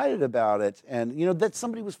so excited about it. And, you know, that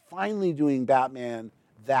somebody was finally doing Batman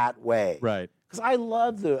that way. Right. Because I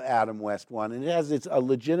love the Adam West one, and it has a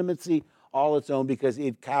legitimacy all its own because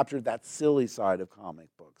it captured that silly side of comic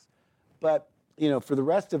books. But, you know, for the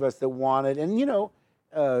rest of us that wanted, and, you know,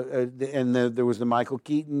 there was the Michael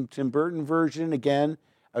Keaton, Tim Burton version, again,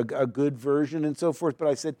 a good version and so forth. But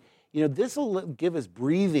I said, you know, this will give us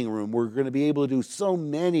breathing room. We're going to be able to do so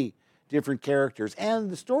many different characters. And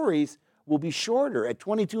the stories will be shorter. At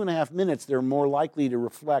 22 and a half minutes, they're more likely to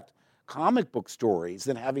reflect comic book stories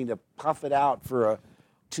than having to puff it out for a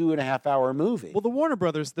 2.5 hour movie. Well, the Warner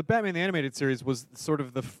Brothers, the Batman the Animated Series was sort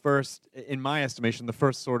of the first, in my estimation, the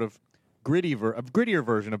first sort of grittier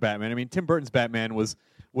version of Batman. I mean, Tim Burton's Batman was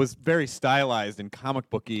very stylized and comic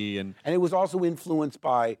booky, and it was also influenced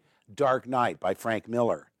by Dark Knight by Frank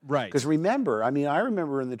Miller. Right. Because remember, I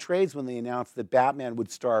remember in the trades when they announced that Batman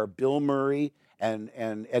would star Bill Murray and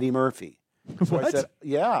Eddie Murphy. So What?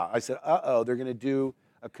 I said, uh-oh, they're going to do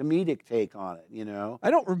a comedic take on it, you know?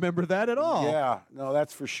 I don't remember that at all. Yeah, no,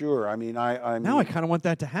 that's for sure. I mean, now I kind of want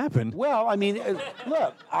that to happen. Well, I mean,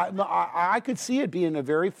 look, I could see it being a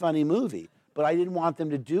very funny movie, but I didn't want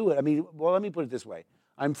them to do it. I mean, well, let me put it this way.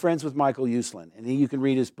 I'm friends with Michael Uslan, and you can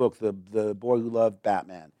read his book, The Boy Who Loved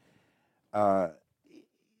Batman.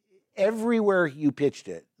 Everywhere you pitched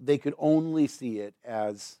it, they could only see it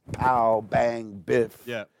as pow, bang, biff.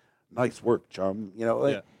 Yeah. Nice work, chum. You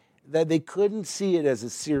know, that they couldn't see it as a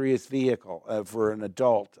serious vehicle for an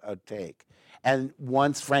adult take. And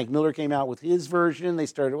once Frank Miller came out with his version, they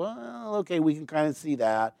started, well, okay, we can kind of see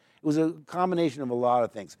that. It was a combination of a lot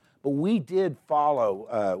of things. But we did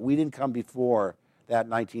follow, we didn't come before that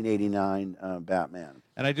 1989 Batman.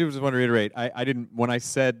 And I do just want to reiterate, I didn't, when I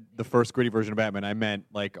said the first gritty version of Batman, I meant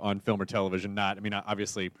like on film or television, not, I mean,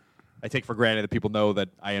 obviously, I take for granted that people know that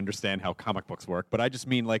I understand how comic books work, but I just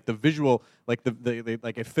mean like the visual, like the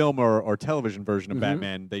like a film or television version of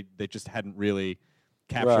Batman, they just hadn't really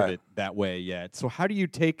captured it that way yet. So how do you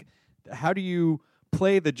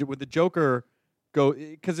play with the Joker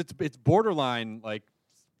because it's borderline like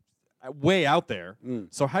way out there.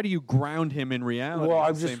 So how do you ground him in reality? Well,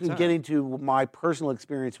 I'm just getting to my personal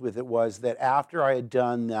experience with it was that after I had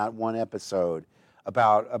done that one episode,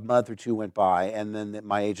 about a month or two went by, and then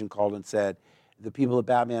my agent called and said, the people at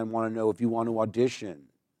Batman want to know if you want to audition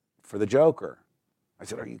for the Joker. I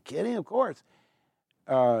said, are you kidding? Of course.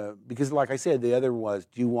 Because like I said, the other was,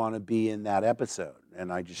 do you want to be in that episode?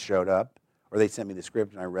 And I just showed up, or they sent me the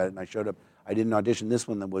script and I read it and I showed up. I didn't audition. This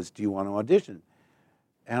one that was, do you want to audition?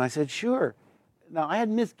 And I said, sure. Now, I had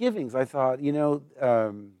misgivings. I thought,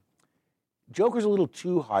 Joker's a little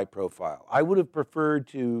too high profile. I would have preferred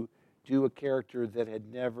to do a character that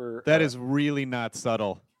had never... That is really not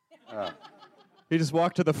subtle. He just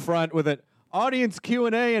walked to the front with it, audience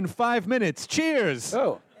Q&A in 5 minutes. Cheers!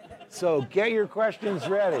 Oh, so get your questions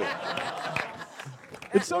ready.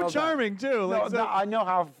 It's so charming, too. No, I know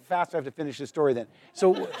how fast I have to finish the story then.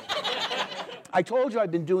 So... I told you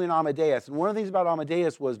I'd been doing Amadeus, and one of the things about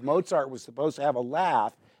Amadeus was Mozart was supposed to have a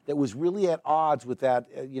laugh that was really at odds with that,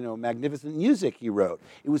 magnificent music he wrote.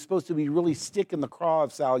 It was supposed to be really stick in the craw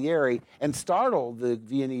of Salieri and startle the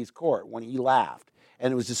Viennese court when he laughed.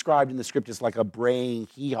 And it was described in the script as like a braying,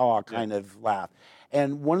 hee-haw kind of laugh.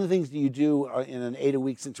 And one of the things that you do in an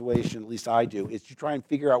 8-a-week situation, at least I do, is you try and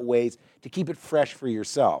figure out ways to keep it fresh for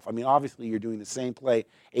yourself. I mean, obviously, you're doing the same play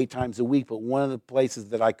 8 times a week, but one of the places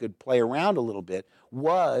that I could play around a little bit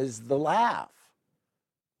was the laugh.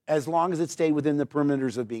 As long as it stayed within the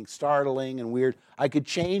perimeters of being startling and weird, I could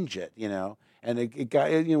change it, And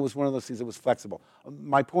it was one of those things that was flexible.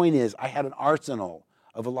 My point is, I had an arsenal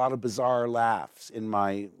of a lot of bizarre laughs in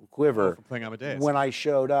my quiver playing Amadeus. When I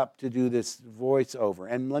showed up to do this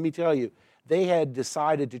voiceover. And let me tell you, they had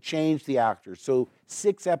decided to change the actors. So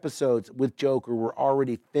 6 episodes with Joker were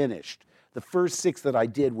already finished. The first 6 that I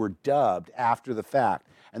did were dubbed after the fact.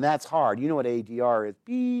 And that's hard. You know what ADR is.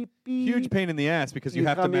 Beep, beep. Huge pain in the ass because you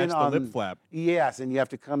have to match the lip flap. Yes, and you have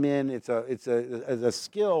to come in. It's a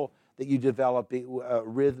skill that you develop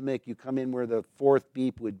rhythmic. You come in where the fourth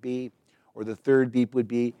beep would be, or the third beep would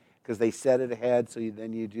be, because they set it ahead. So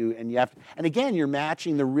then you do, and you have, and again, you're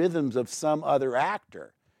matching the rhythms of some other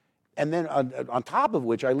actor. And then on top of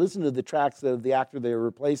which, I listened to the tracks of the actor they were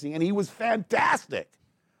replacing, and he was fantastic.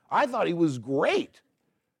 I thought he was great.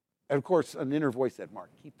 And of course, an inner voice said, "Mark,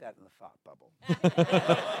 keep that in the thought bubble.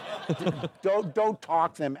 don't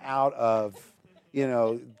talk them out of,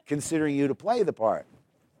 considering you to play the part."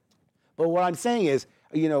 But what I'm saying is,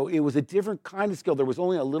 it was a different kind of skill. There was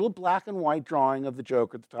only a little black and white drawing of the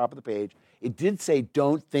Joker at the top of the page. It did say,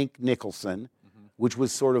 "Don't think Nicholson," which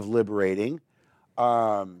was sort of liberating.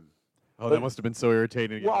 That must have been so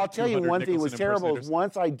irritating. Well, I'll tell you one thing that was terrible.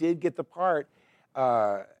 Once I did get the part,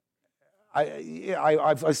 I've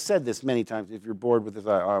said this many times. If you're bored with this,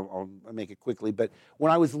 I'll make it quickly. But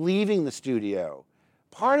when I was leaving the studio,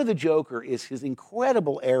 part of the Joker is his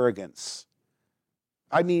incredible arrogance.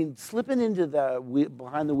 I mean, slipping into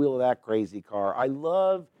behind the wheel of that crazy car. I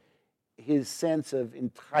love his sense of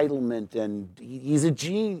entitlement, and he's a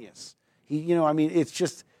genius. It's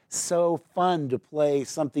just so fun to play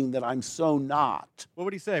something that I'm so not. What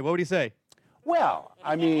would he say? Well,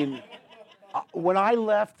 I mean, when I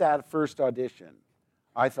left that first audition,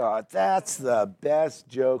 I thought, that's the best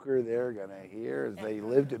Joker they're going to hear as they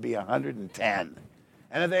live to be 110.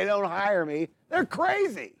 And if they don't hire me, they're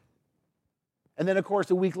crazy. And then, of course,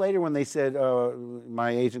 a week later when they said, my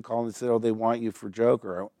agent called and said, they want you for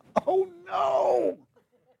Joker. I went, oh, no,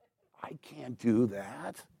 I can't do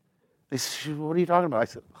that. They said, what are you talking about? I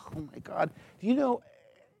said, oh, my God. Do you know,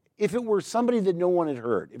 if it were somebody that no one had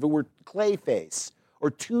heard, if it were Clayface or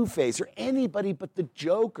Two-Face or anybody but the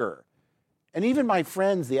Joker, and even my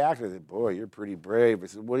friends, the actors, said, boy, you're pretty brave. I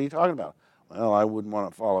said, what are you talking about? Well, I wouldn't want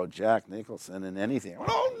to follow Jack Nicholson in anything.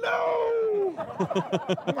 Oh, no!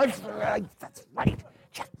 That's right.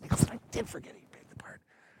 Jack Nicholson, I did forget he played the part.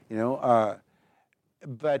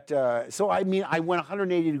 So, I mean, I went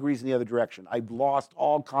 180 degrees in the other direction. I lost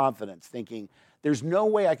all confidence, thinking there's no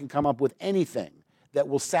way I can come up with anything that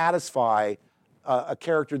will satisfy a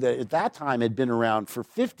character that at that time had been around for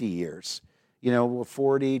 50 years,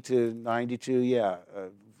 40 to 92,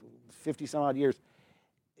 50 some odd years.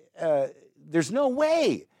 There's no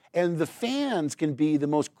way. And the fans can be the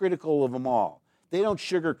most critical of them all. They don't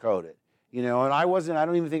sugarcoat it, and I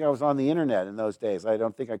don't even think I was on the internet in those days. I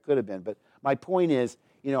don't think I could have been. But my point is,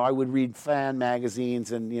 I would read fan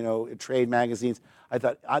magazines and, trade magazines. I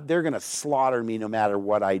thought, they're going to slaughter me no matter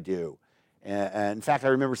what I do. And in fact, I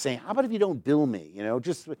remember saying, how about if you don't bill me?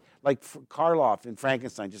 Just like Karloff in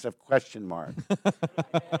Frankenstein, just have question mark.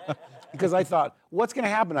 Because I thought, what's going to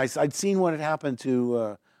happen? I'd seen what had happened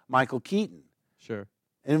to Michael Keaton. Sure.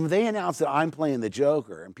 And they announced that I'm playing the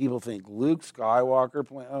Joker, and people think, Luke Skywalker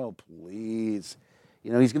playing, oh, please.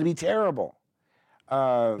 He's going to be terrible.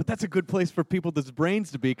 But that's a good place for people's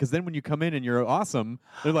brains to be, because then when you come in and you're awesome,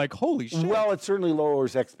 they're like, holy shit. Well, it certainly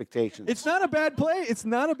lowers expectations. It's not a bad play. It's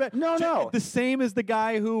not a bad... No. The same as the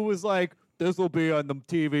guy who was like, this will be on the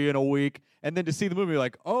TV in a week, and then to see the movie, you're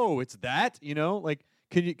like, oh, it's that? Like...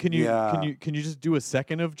 Can you just do a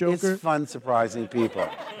second of Joker? It's fun surprising people.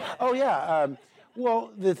 Oh yeah.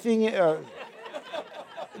 Well, the thing,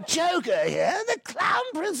 Joker here, the clown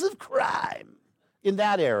prince of crime, in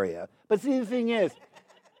that area. But see, the thing is,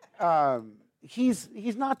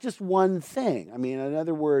 he's not just one thing. I mean, in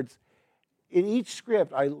other words, in each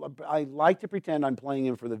script, I like to pretend I'm playing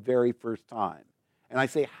him for the very first time, and I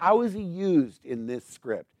say, how is he used in this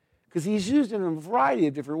script? Because he's used in a variety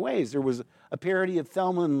of different ways. There was a parody of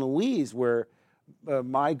Thelma and Louise where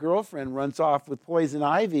my girlfriend runs off with poison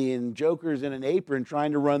ivy and Joker's in an apron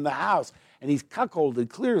trying to run the house. And he's cuckolded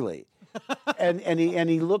clearly. and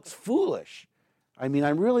he looks foolish. I mean,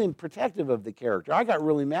 I'm really protective of the character. I got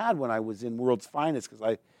really mad when I was in World's Finest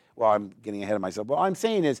because I'm getting ahead of myself. What I'm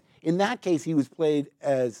saying is, in that case, he was played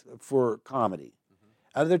for comedy.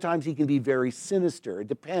 Other times he can be very sinister. It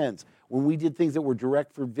depends. When we did things that were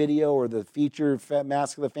direct for video or the feature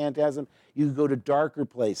Mask of the Phantasm, you could go to darker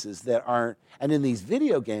places that aren't. And in these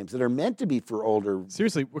video games that are meant to be for older.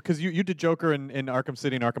 Seriously, because you did Joker in Arkham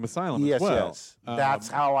City and Arkham Asylum as well. Yes. That's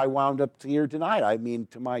how I wound up here tonight. I mean,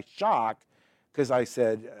 to my shock, because I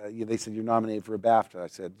said, they said, you're nominated for a BAFTA. I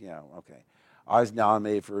said, yeah, okay. I was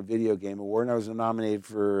nominated for a video game award, and I was nominated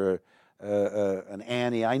for an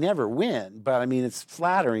Annie. I never win, but I mean, it's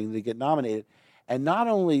flattering to get nominated. And not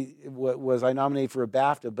only was I nominated for a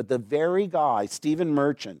BAFTA, but the very guy, Stephen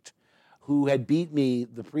Merchant, who had beat me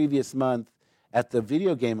the previous month at the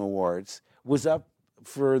Video Game Awards, was up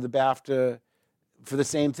for the BAFTA for the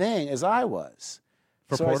same thing as I was.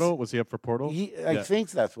 For Portal? Was he up for Portal? I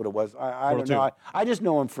think that's what it was. I don't know. I just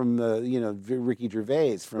know him from Ricky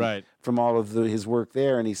Gervais from all of his work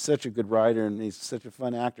there, and he's such a good writer and he's such a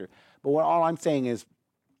fun actor. But all I'm saying is,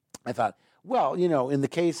 I thought, well, in the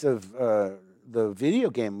case of the video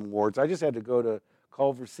game awards, I just had to go to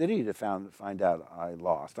Culver City to find out I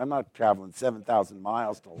lost. I'm not traveling 7,000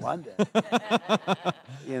 miles to London.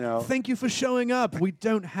 Thank you for showing up. We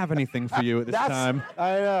don't have anything for you at this time.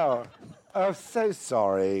 I know. I'm so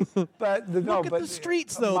sorry. But Look at the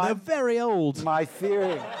streets, though. They're very old. My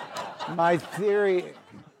theory is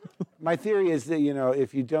that,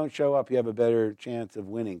 if you don't show up, you have a better chance of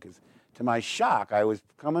winning. Because to my shock, I was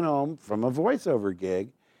coming home from a voiceover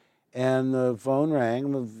gig, and the phone rang,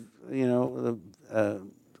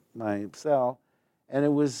 my cell, and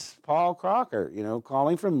it was Paul Crocker,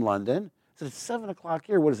 calling from London. I said, it's 7 o'clock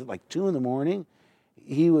here. What is it, like 2 in the morning?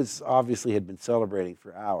 He was obviously had been celebrating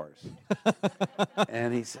for hours.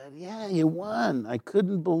 And he said, yeah, you won. I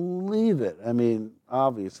couldn't believe it. I mean,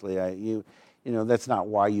 obviously, that's not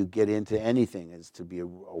why you get into anything, is to be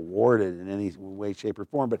awarded in any way, shape, or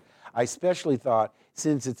form. But I especially thought,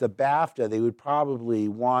 since it's a BAFTA, they would probably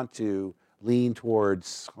want to lean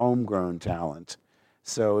towards homegrown talent.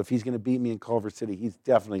 So if he's going to beat me in Culver City, he's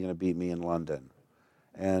definitely going to beat me in London.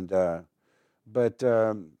 And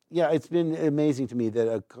yeah, it's been amazing to me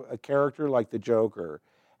that a character like the Joker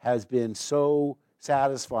has been so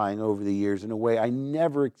satisfying over the years in a way I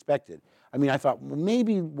never expected. I mean, I thought, well,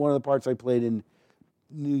 maybe one of the parts I played in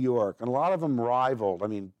New York, and a lot of them rivaled. I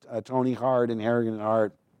mean, Tony Hart in Harrigan and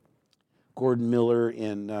Hart, Gordon Miller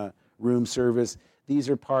in Room Service. These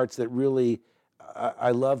are parts that really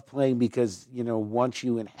I love playing because, once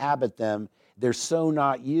you inhabit them, they're so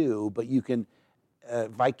not you, but you can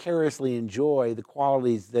vicariously enjoy the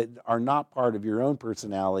qualities that are not part of your own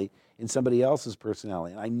personality in somebody else's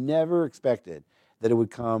personality. And I never expected that it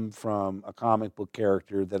would come from a comic book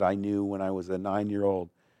character that I knew when I was a 9-year-old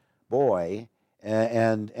boy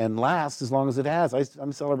and last as long as it has.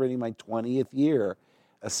 I'm celebrating my 20th year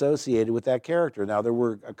associated with that character. Now, there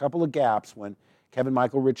were a couple of gaps when Kevin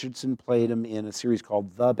Michael Richardson played him in a series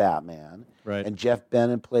called The Batman, right, and Jeff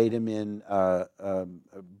Bennett played him in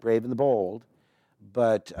Brave and the Bold.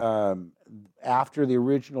 But after the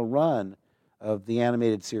original run of the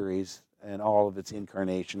animated series and all of its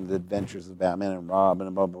incarnations, the adventures of Batman and Robin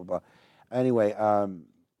and blah, blah, blah. Anyway, and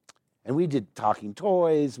we did talking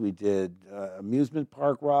toys, we did amusement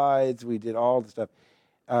park rides, we did all the stuff.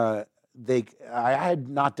 I had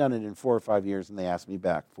not done it in 4 or 5 years, and they asked me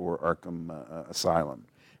back for Arkham Asylum.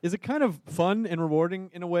 Is it kind of fun and rewarding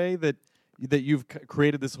in a way that you've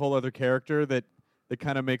created this whole other character that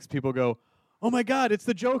kind of makes people go, oh my God, it's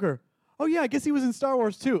the Joker. Oh yeah, I guess he was in Star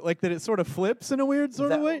Wars too. Like that it sort of flips in a weird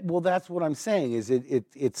sort of way? Well, that's what I'm saying, is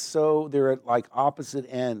it's so, they're at like opposite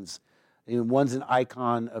ends. One's an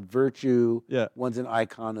icon of virtue, one's an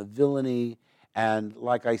icon of villainy. And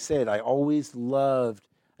like I said, I always loved,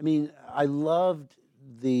 I loved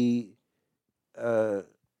the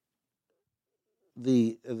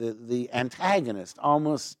antagonist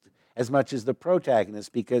almost as much as the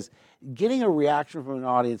protagonist, because getting a reaction from an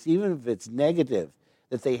audience, even if it's negative,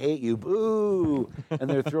 that they hate you, boo, and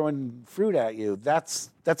they're throwing fruit at you, that's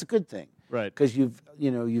a good thing. Right. Because you've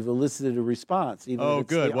elicited a response. Oh,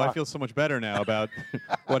 good. Well, I feel so much better now about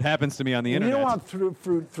what happens to me on the internet. You don't want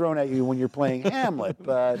fruit thrown at you when you're playing Hamlet,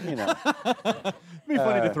 but, It'd be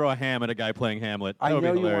funny to throw a ham at a guy playing Hamlet. That I would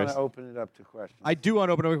know be you hilarious. want to open it up to questions. I do want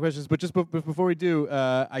to open up to questions, but just before we do,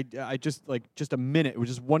 I just just a minute,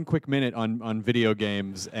 just one quick minute on video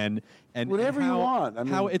games and whatever you want.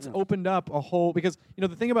 How it's opened up a whole, because the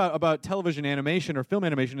thing about television animation or film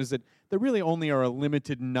animation is that there really only are a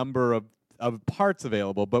limited number of parts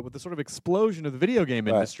available, but with the sort of explosion of the video game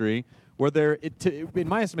industry, where in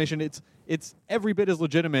my estimation, it's every bit as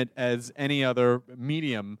legitimate as any other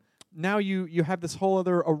medium. Now you have this whole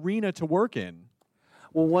other arena to work in.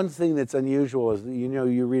 Well, one thing that's unusual is,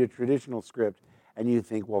 you read a traditional script and you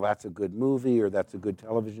think, well, that's a good movie, or that's a good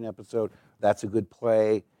television episode, that's a good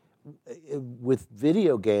play. With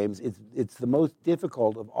video games, it's the most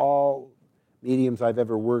difficult of all mediums I've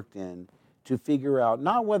ever worked in to figure out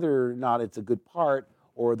not whether or not it's a good part,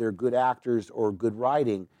 or they're good actors or good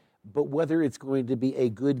writing, but whether it's going to be a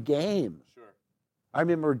good game. Sure. I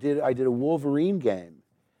remember I did a Wolverine game.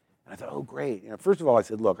 And I thought, oh, great. First of all, I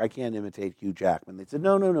said, look, I can't imitate Hugh Jackman. They said,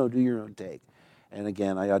 no, do your own take. And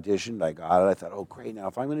again, I auditioned, I got it. I thought, oh, great. Now,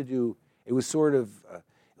 if I'm going to do, it was sort of, it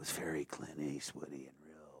was very Clint Eastwoody and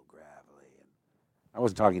real gravelly. And I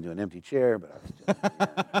wasn't talking to an empty chair, but I was doing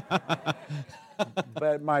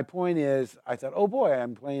But my point is, I thought, oh, boy,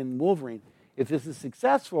 I'm playing Wolverine. If this is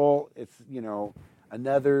successful, it's,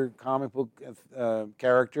 another comic book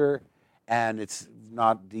character, and it's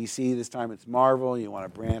not DC this time, it's Marvel. You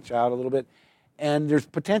want to branch out a little bit. And there's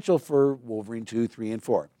potential for Wolverine 2, 3, and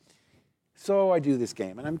 4. So I do this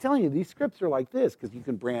game. And I'm telling you, these scripts are like this because you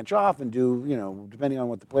can branch off and do, depending on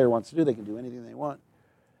what the player wants to do, they can do anything they want.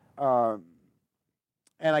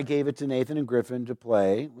 And I gave it to Nathan and Griffin to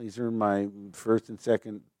play. These are my first and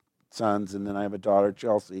second sons, and then I have a daughter,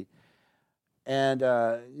 Chelsea. And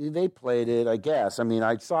they played it, I guess. I mean,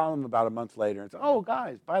 I saw them about a month later and said, oh,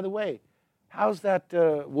 guys, by the way, how's that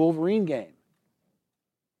Wolverine game?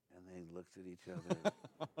 And they looked at each other.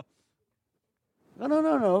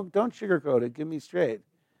 No, don't sugarcoat it. Give me straight.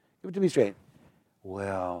 Give it to me straight.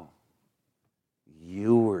 Well,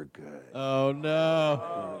 you were good. Oh,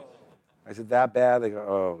 no. I said, that bad? They go,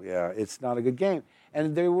 oh, yeah, it's not a good game.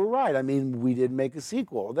 And they were right. I mean, we did make a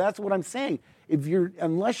sequel. That's what I'm saying.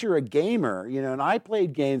 Unless you're a gamer, and I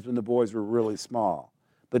played games when the boys were really small.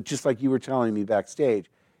 But just like you were telling me backstage,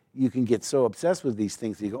 you can get so obsessed with these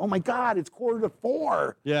things that you go, oh, my God, it's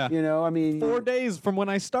 3:45. Yeah. 4 days from when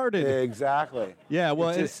I started. Exactly. Yeah, well,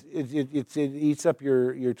 it eats up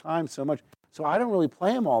your time so much. So I don't really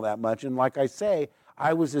play them all that much. And like I say,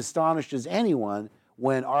 I was astonished as anyone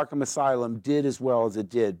when Arkham Asylum did as well as it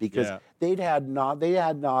did, because they had not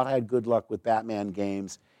had good luck with Batman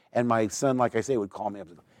games. And my son, like I say, would call me up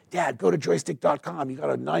and go, Dad, go to joystick.com. You got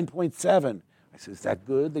a 9.7. I said, is that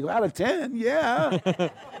good? They go, out of 10, yeah.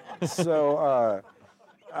 So,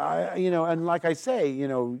 and like I say,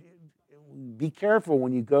 be careful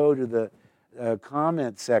when you go to the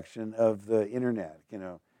comment section of the internet.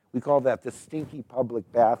 We call that the stinky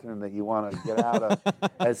public bathroom that you want to get out of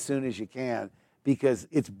as soon as you can, because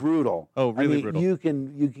it's brutal. Oh, really brutal. You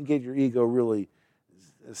can get your ego really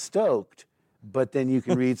stoked, but then you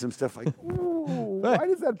can read some stuff like, ooh, why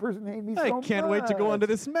does that person hate me so much? I can't wait to go onto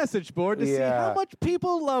this message board to see how much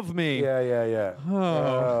people love me. Yeah.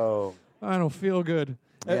 Oh, I don't feel good.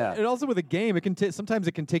 Yeah. And also with a game, sometimes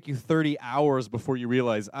it can take you 30 hours before you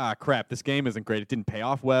realize, crap, this game isn't great. It didn't pay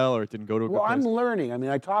off well, or it didn't go to a good place. I'm learning. I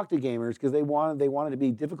mean, I talk to gamers because they want it to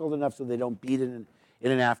be difficult enough so they don't beat it in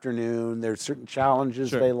an afternoon. There's certain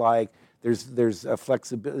challenges they like. There's a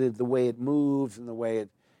flexibility, the way it moves and the way it.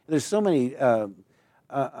 There's so many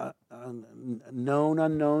known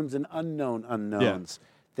unknowns and unknown unknowns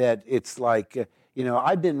that it's like,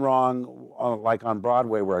 I've been wrong, like on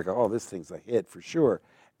Broadway, where I go, oh, this thing's a hit for sure,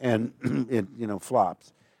 and it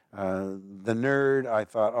flops. The Nerd, I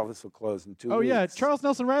thought, oh, this will close in 2 weeks. Oh yeah, Charles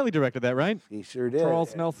Nelson Riley directed that, right? He sure did.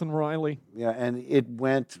 Charles Nelson Riley. Yeah, and it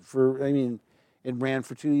ran for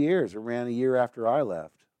 2 years. It ran a year after I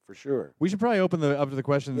left. For sure. We should probably open up to the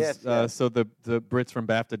questions so the Brits from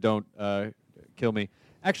BAFTA don't kill me.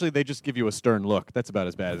 Actually, they just give you a stern look. That's about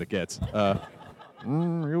as bad as it gets.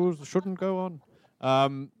 You shouldn't go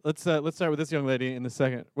on. Let's start with this young lady in the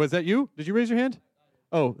second. Was that you? Did you raise your hand?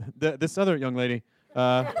 Oh, this other young lady.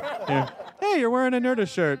 Here. Hey, you're wearing a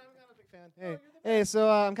Nerdist shirt. I'm kind of a big fan. Hey, so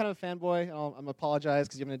I'm kind of a fanboy. I'm apologize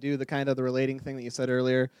because you're going to do the relating thing that you said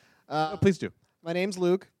earlier. Please do. My name's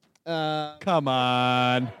Luke. Come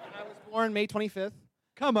on. I was born May 25th.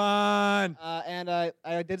 Come on. And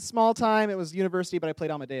I did small time. It was university, but I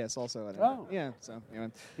played Amadeus also. Oh. Yeah, so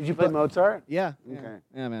anyway. Did you play Mozart? Yeah. Okay.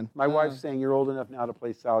 Yeah, man. My wife's saying you're old enough now to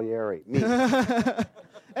play Salieri. Me.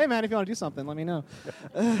 Hey, man, if you want to do something, let me know.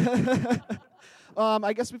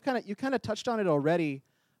 I guess you kind of touched on it already,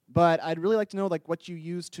 but I'd really like to know what you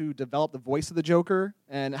used to develop the voice of the Joker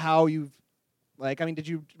and how you've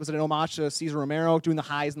was it an homage to Cesar Romero doing the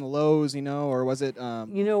highs and the lows, or was it?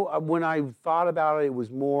 When I thought about it, it was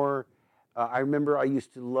more. I remember I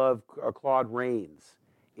used to love Claude Rains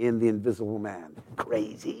in The Invisible Man.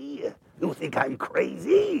 Crazy? You think I'm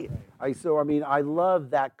crazy? I love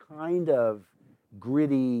that kind of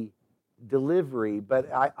gritty delivery,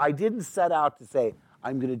 but I didn't set out to say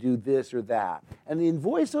I'm going to do this or that. And in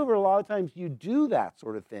voiceover, a lot of times you do that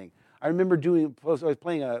sort of thing. I remember I was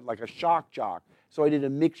playing a shock jock, so I did a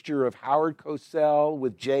mixture of Howard Cosell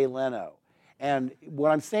with Jay Leno. And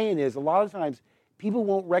what I'm saying is, a lot of times, people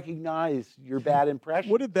won't recognize your bad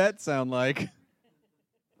impression. What did that sound like?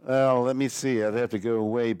 Well, let me see. I'd have to go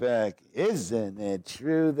way back. Isn't it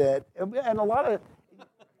true that... And a lot of...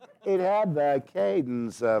 It had the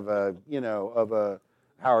cadence of a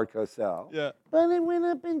Howard Cosell. Yeah. But it went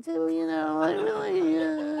up into, I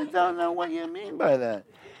really don't know what you mean by that.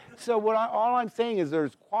 So all I'm saying is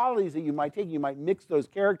there's qualities that you might take. You might mix those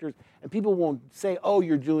characters, and people won't say, "Oh,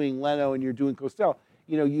 you're doing Leno and you're doing Cosell."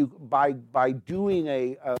 You by doing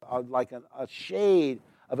a shade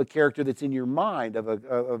of a character that's in your mind of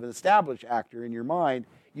an established actor in your mind,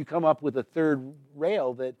 you come up with a third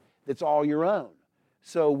rail that's all your own.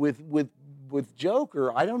 So with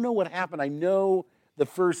Joker, I don't know what happened. I know the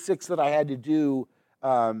first 6 that I had to do.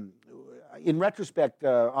 In retrospect,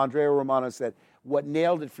 Andrea Romano said what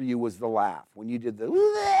nailed it for you was the laugh. When you did the,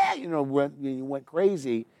 you went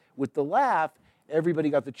crazy with the laugh. Everybody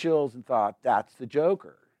got the chills and thought that's the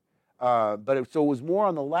Joker. So it was more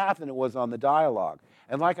on the laugh than it was on the dialogue.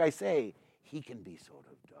 And like I say, he can be sort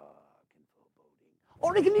of dark and foreboding,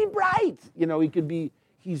 or he can be bright.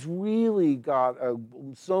 He's really got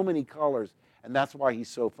so many colors, and that's why he's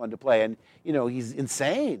so fun to play. And he's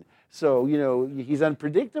insane, so he's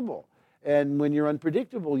unpredictable. And when you're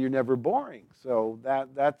unpredictable, you're never boring. So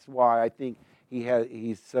that's why I think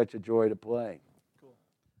he's such a joy to play. Cool.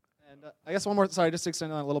 And I guess one more. Sorry, just to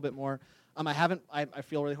extend on that a little bit more. I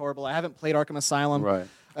feel really horrible. I haven't played Arkham Asylum. Right.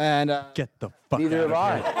 And Get the fuck neither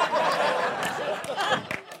out have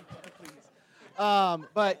of I.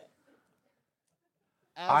 But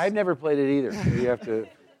I've never played it either. So you have to.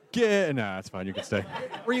 Nah, it's fine. You can stay.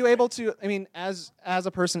 were you able to? I mean, as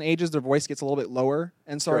a person ages, their voice gets a little bit lower.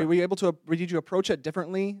 And so, Sure. were you able to? Did you approach it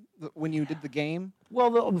differently when you did the game?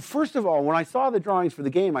 Well, first of all, when I saw the drawings for the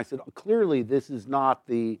game, I said, clearly this is not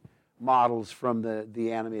the models from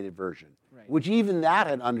the animated version, Right. which even that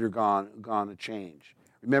had undergone a change.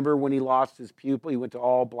 Remember when he lost his pupil, he went to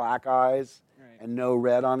all black eyes Right. and no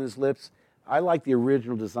red on his lips? I like the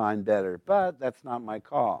original design better, but that's not my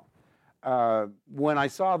call. When I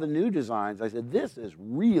saw the new designs, I said, this is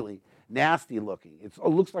really nasty looking. It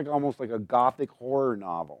looks like almost like a gothic horror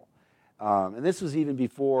novel. And this was even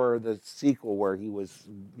before the sequel where he was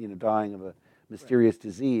dying of a mysterious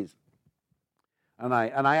disease. And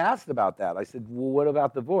I asked about that. I said, well, what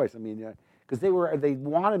about the voice? I mean, because they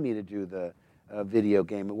wanted me to do the video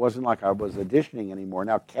game. It wasn't like I was auditioning anymore.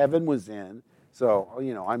 Now Kevin was in, so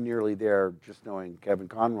I'm nearly there just knowing Kevin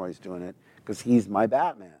Conroy's doing it because he's my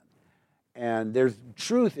Batman. And there's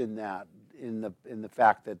truth in that, in the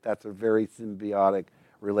fact that that's a very symbiotic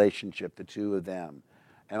relationship, the two of them.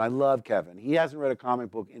 And I love Kevin. He hasn't read a comic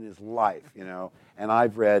book in his life, and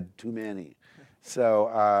I've read too many.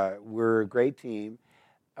 So we're a great team.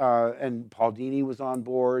 And Paul Dini was on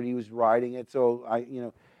board. He was writing it. So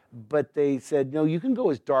but they said, no, you can go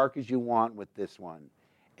as dark as you want with this one.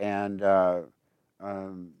 And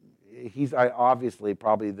he's obviously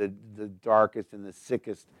probably the darkest and the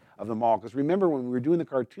sickest of them all. Because remember when we were doing the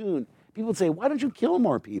cartoon, people would say, why don't you kill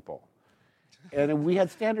more people? And we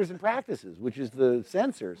had standards and practices, which is the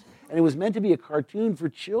censors. And it was meant to be a cartoon for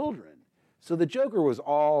children. So the Joker was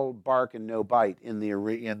all bark and no bite in the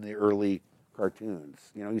early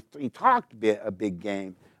cartoons. He talked a big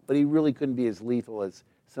game, but he really couldn't be as lethal as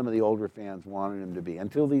some of the older fans wanted him to be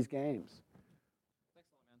until these games.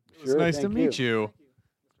 It's nice to meet you.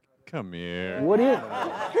 Come here. What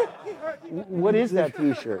is that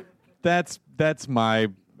T-shirt? That's my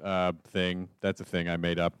thing. That's a thing I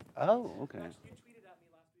made up. Oh, okay.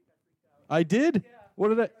 I did? What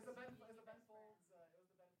did I?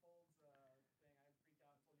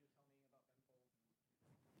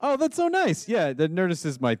 Oh, that's so nice. Yeah, the Nerdist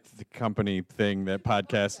is my company thing, that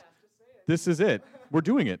podcast. This is it. We're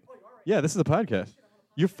doing it. Yeah, this is a podcast.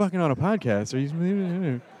 You're fucking on a podcast. Are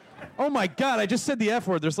you? Oh, my God, I just said the F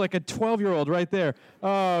word. There's like a 12-year-old right there.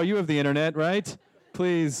 Oh, you have the internet, right?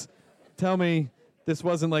 Please tell me this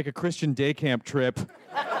wasn't like a Christian day camp trip.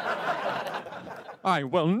 I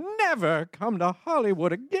will never come to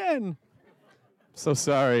Hollywood again. So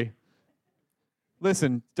sorry.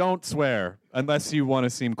 Listen, don't swear unless you want to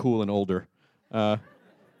seem cool and older.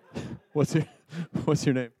 What's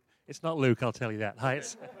your name? It's not Luke, I'll tell you that. Hi,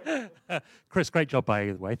 it's Chris. Great job by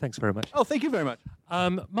you, the way. Thanks very much. Oh, thank you very much.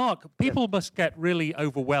 Mark, people must get really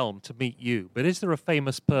overwhelmed to meet you, but is there a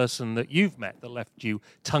famous person that you've met that left you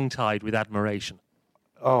tongue-tied with admiration?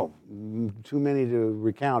 Oh, too many to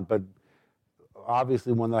recount, but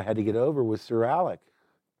obviously one that I had to get over was Sir Alec.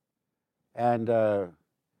 And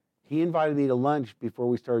he invited me to lunch before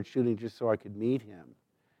we started shooting just so I could meet him.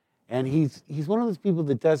 And he's one of those people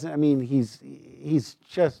that doesn't, he's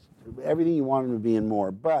just everything you want him to be and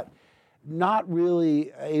more, but not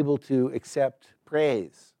really able to accept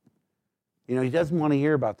praise. He doesn't want to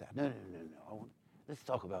hear about that. No. Let's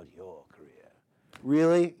talk about your career.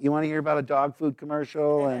 Really? You want to hear about a dog food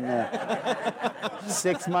commercial and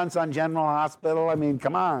 6 months on General Hospital? I mean,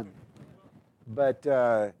 come on. But,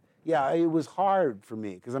 yeah, it was hard for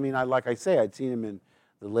me because, like I say, I'd seen him in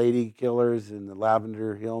The Lady Killers and the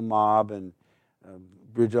Lavender Hill Mob and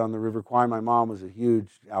Bridge on the River Kwai. My mom was a huge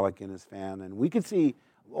Alec Guinness fan, and we could see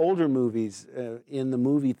older movies in the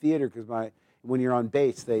movie theater because when you're on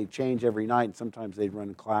base, they change every night, and sometimes they'd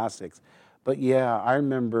run classics. But yeah, I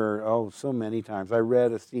remember so many times. I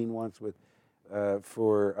read a scene once with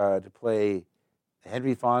to play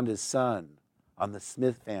Henry Fonda's son on the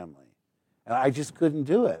Smith Family, and I just couldn't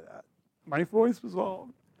do it. My voice was all.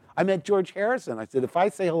 I met George Harrison. I said, if I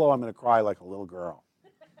say hello, I'm going to cry like a little girl,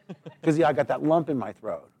 because I got that lump in my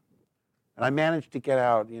throat, and I managed to get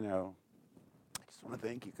out. I just want to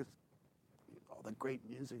thank you because all the great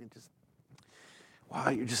music and just. Wow,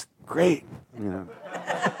 you're just great. You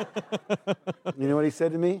know what he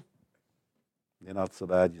said to me? You're not so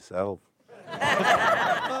bad yourself.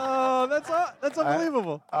 Oh, that's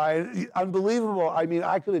unbelievable. Unbelievable. I mean,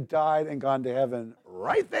 I could have died and gone to heaven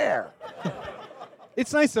right there.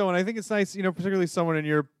 It's nice, though, and I think it's nice, particularly someone in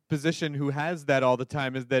your position who has that all the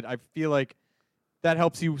time, is that I feel like that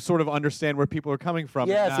helps you sort of understand where people are coming from.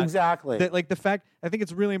 Yes, exactly. The fact, I think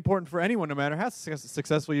it's really important for anyone, no matter how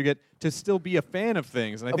successful you get, to still be a fan of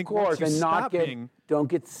things. And I think course, once you and don't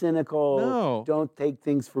get cynical. No. Don't take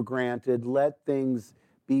things for granted. Let things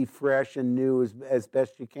be fresh and new as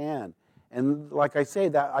best you can. And like I say,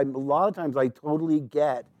 a lot of times I totally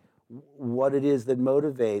get what it is that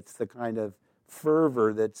motivates the kind of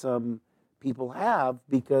fervor that some people have,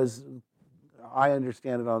 because I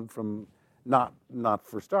understand it from not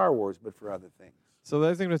for Star Wars, but for other things. So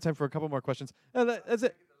I think there's time for a couple more questions. That's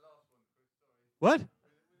it. What?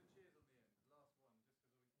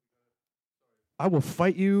 I will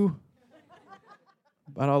fight you,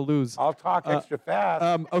 but I'll lose. I'll talk extra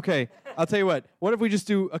fast. Okay, I'll tell you what. What if we just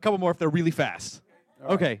do a couple more if they're really fast?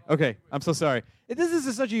 Okay. I'm so sorry. This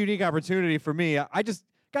is such a unique opportunity for me.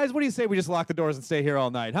 Guys, what do you say we just lock the doors and stay here all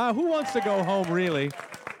night? Huh? Who wants to go home, really?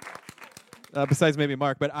 Besides maybe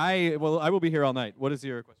Mark, but I will be here all night. What is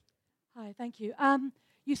your question? Hi, thank you.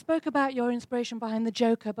 You spoke about your inspiration behind the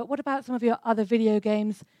Joker, but what about some of your other video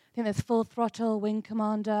games? I think there's Full Throttle, Wing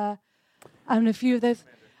Commander, and a few of those.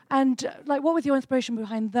 And what was your inspiration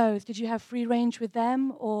behind those? Did you have free range with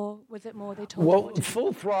them, or was it more they told you what to do?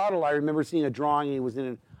 Full Throttle, I remember seeing a drawing. He was in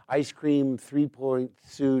an ice cream 3-point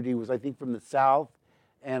suit. He was, I think, from the South,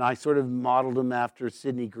 and I sort of modeled him after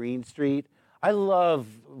Sidney Greenstreet. I love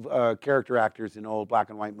character actors in old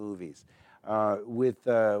black and white movies. With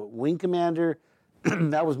Wing Commander,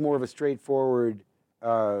 that was more of a straightforward,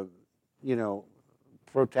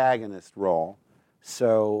 protagonist role.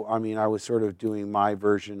 So, I mean, I was sort of doing my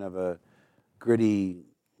version of a gritty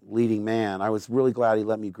leading man. I was really glad he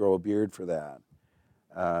let me grow a beard for that,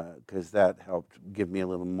 because that helped give me a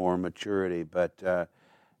little more maturity. But, a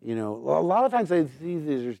lot of times I see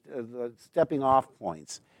these are stepping off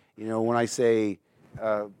points. When I say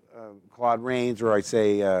Claude Rains or I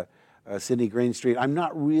say Sidney Greenstreet, I'm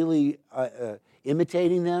not really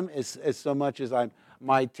imitating them as so much as I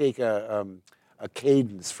might take a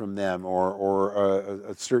cadence from them or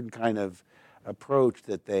a certain kind of approach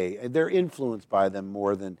that they're influenced by them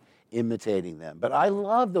more than imitating them. But I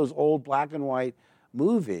love those old black and white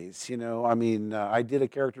movies. I did a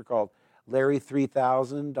character called Larry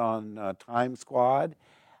 3000 on Time Squad.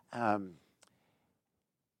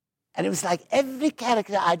 And it was like every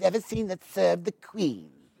character I'd ever seen that served the Queen.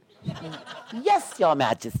 Yes, Your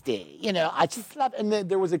Majesty. I just love. And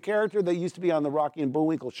there was a character that used to be on the Rocky and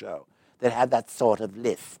Bullwinkle show that had that sort of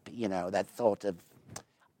lisp, that sort of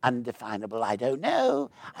undefinable, I don't know.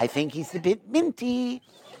 I think he's a bit minty.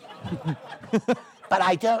 But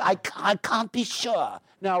I can't be sure.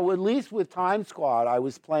 Now, at least with Time Squad,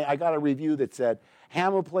 I got a review that said,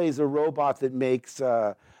 Hamill plays a robot that makes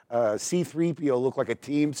C-3PO look like a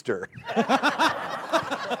teamster. And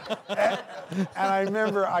I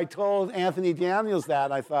remember I told Anthony Daniels that,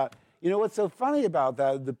 and I thought, what's so funny about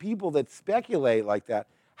that? The people that speculate like that,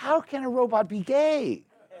 how can a robot be gay?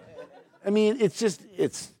 I mean, it's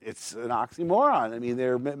an oxymoron. I mean,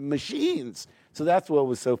 they're machines. So that's what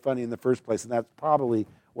was so funny in the first place, and that's probably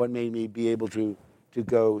what made me be able to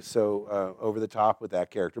go so over the top with that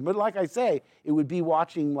character. But like I say, it would be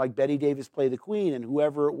watching like Bette Davis play the Queen, and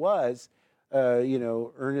whoever it was,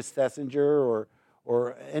 Ernest Thesiger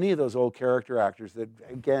or any of those old character actors that,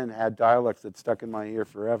 again, had dialects that stuck in my ear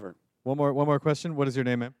forever. One more question. What is your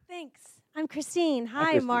name, ma'am? Thanks. I'm Christine.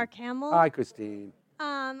 Hi, Christine. Mark Hamill. Hi, Christine.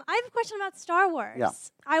 I have a question about Star Wars. Yeah.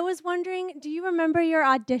 I was wondering, do you remember your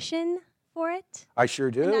audition for it? I sure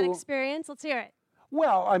do. And that experience? Let's hear it.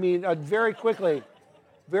 Well, I mean, very quickly,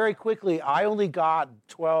 I only got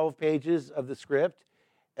 12 pages of the script,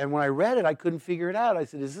 and when I read it, I couldn't figure it out. I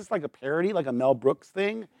said, is this like a parody, like a Mel Brooks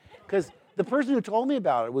thing? Because the person who told me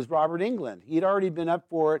about it was Robert Englund. He had already been up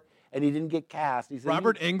for it, and he didn't get cast. He said,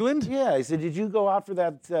 Robert Englund? Yeah. He said, did you go out for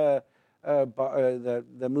that the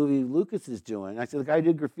movie Lucas is doing? I said, the guy who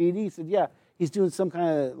did Graffiti? He said, yeah. He's doing some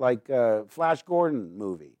kind of like Flash Gordon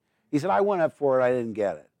movie. He said, I went up for it. I didn't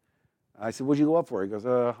get it. I said, what'd you go up for? He goes,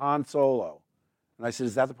 Han Solo. And I said,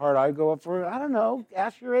 is that the part I'd go up for? I don't know.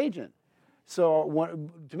 Ask your agent. So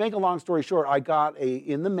to make a long story short, I got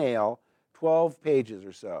in the mail 12 pages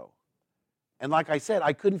or so. And like I said,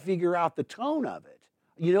 I couldn't figure out the tone of it.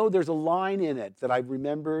 You know, there's a line in it that I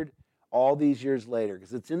remembered all these years later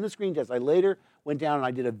because it's in the screen test. I later went down and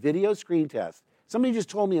I did a video screen test. Somebody just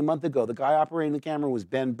told me a month ago the guy operating the camera was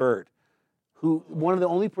Ben Burt, one of the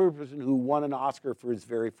only person who won an Oscar for his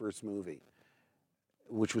very first movie,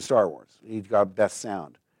 which was Star Wars. He got Best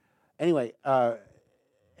Sound. Anyway,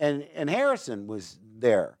 and Harrison was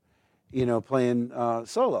there, you know, playing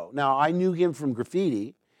solo. Now, I knew him from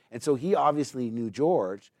Graffiti, and so he obviously knew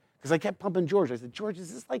George, because I kept pumping George. I said, George,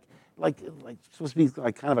 is this like supposed to be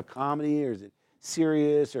like kind of a comedy, or is it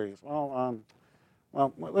serious? Or he goes,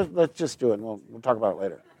 well, let's just do it, and we'll talk about it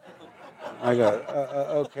later. I go,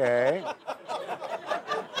 okay.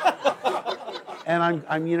 And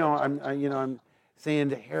I'm saying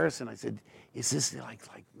to Harrison, I said, is this like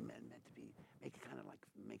meant to be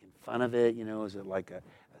making fun of it? You know, is it like a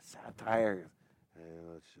satire? Hey,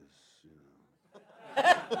 let's just,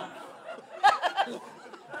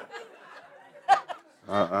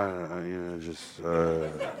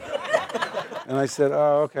 And I said,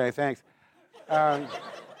 oh, okay, thanks.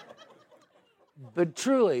 But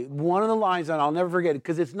truly, one of the lines, and I'll never forget it,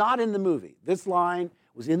 because it's not in the movie. This line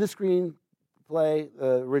was in the screenplay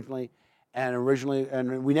originally,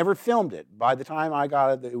 and we never filmed it. By the time I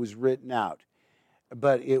got it, it was written out.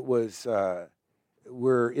 But it was,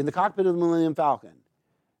 we're in the cockpit of the Millennium Falcon.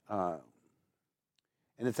 And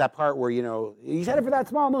it's that part where, you know, he's headed for that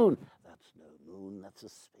small moon. That's no moon, that's a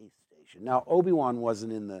space station. Now, Obi-Wan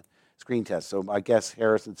wasn't in the screen test, so I guess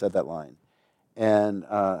Harrison said that line. And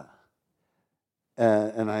I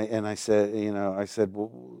said, you know,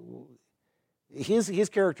 well, his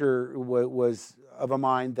character was of a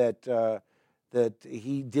mind that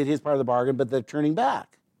he did his part of the bargain, but they're turning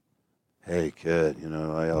back. Hey, kid, you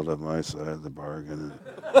know, I held up my side of the bargain.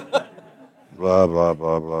 Blah, blah,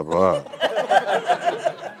 blah, blah, blah.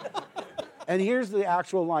 And here's the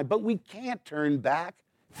actual line. But we can't turn back.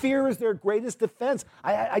 Fear is their greatest defense.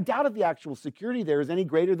 I doubt if the actual security there is any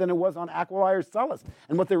greater than it was on Aquilai or Sullust.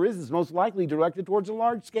 And what there is most likely directed towards a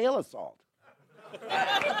large-scale assault.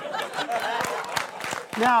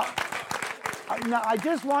 Now, I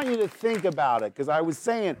just want you to think about it, because I was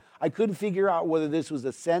saying I couldn't figure out whether this was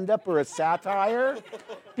a send-up or a satire.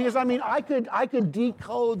 Because, I mean, I could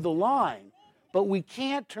decode the line, but we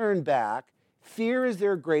can't turn back. Fear is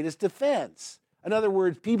their greatest defense. In other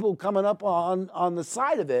words, people coming up on the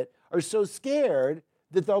side of it are so scared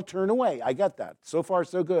that they'll turn away. I get that. So far,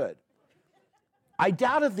 so good. I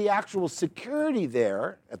doubt if the actual security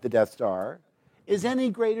there at the Death Star is any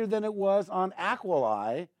greater than it was on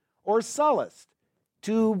Aquilai or Sullust.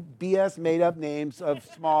 Two BS made-up names of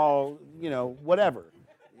small, you know, whatever,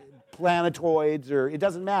 planetoids, or it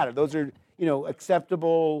doesn't matter. Those are, you know,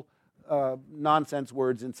 acceptable nonsense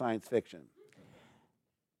words in science fiction.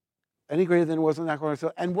 Any greater than it was on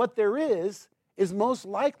Aquilai. And what there is most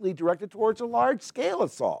likely directed towards a large-scale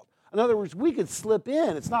assault. In other words, we could slip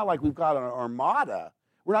in. It's not like we've got an armada.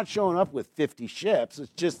 We're not showing up with 50 ships.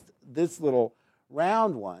 It's just this little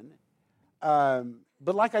round one.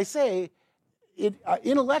 But like I say,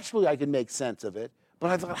 intellectually I can make sense of it.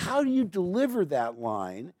 But I thought, how do you deliver that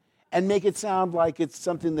line and make it sound like it's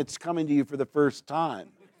something that's coming to you for the first time?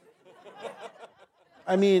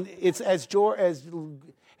 I mean, it's as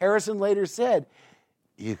Harrison later said,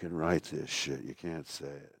 you can write this shit, you can't say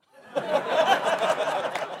it.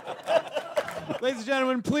 Ladies and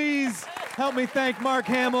gentlemen, please help me thank Mark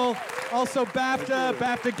Hamill. Also BAFTA,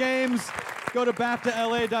 BAFTA Games. Go to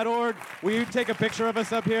BAFTALA.org. Will you take a picture of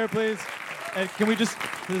us up here, please? And can we just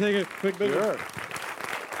take a quick picture? Sure.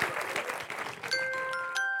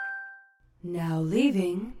 Now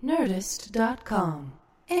leaving Nerdist.com.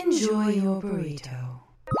 Enjoy your burrito.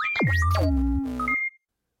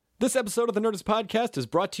 This episode of the Nerdist Podcast is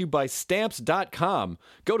brought to you by Stamps.com.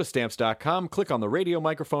 Go to Stamps.com, click on the radio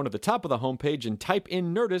microphone at the top of the homepage, and type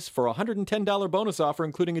in Nerdist for a $110 bonus offer,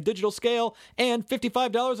 including a digital scale and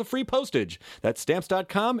 $55 of free postage. That's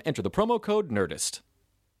Stamps.com. Enter the promo code Nerdist.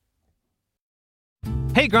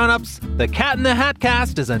 Hey grown-ups, the Cat in the Hat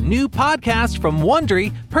Cast is a new podcast from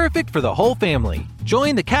Wondery, perfect for the whole family.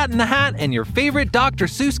 Join the Cat in the Hat and your favorite Dr.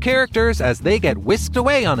 Seuss characters as they get whisked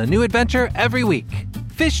away on a new adventure every week.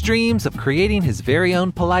 Fish dreams of creating his very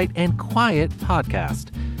own polite and quiet podcast.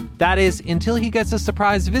 That is, until he gets a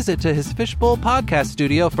surprise visit to his Fishbowl podcast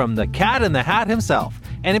studio from the Cat in the Hat himself,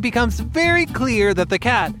 and it becomes very clear that the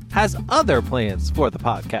cat has other plans for the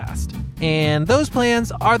podcast. And those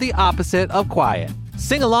plans are the opposite of quiet.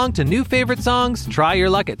 Sing along to new favorite songs, try your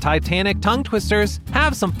luck at Titanic tongue twisters,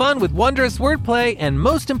 have some fun with wondrous wordplay, and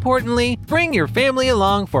most importantly, bring your family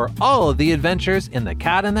along for all of the adventures in the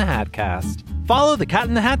Cat in the Hat Cast. Follow the Cat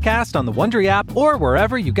in the Hat Cast on the Wondery app or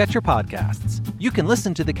wherever you get your podcasts. You can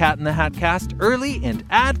listen to the Cat in the Hat Cast early and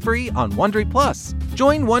ad-free on Wondery Plus.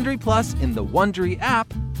 Join Wondery Plus in the Wondery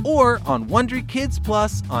app or on Wondery Kids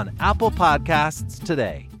Plus on Apple Podcasts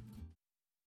today.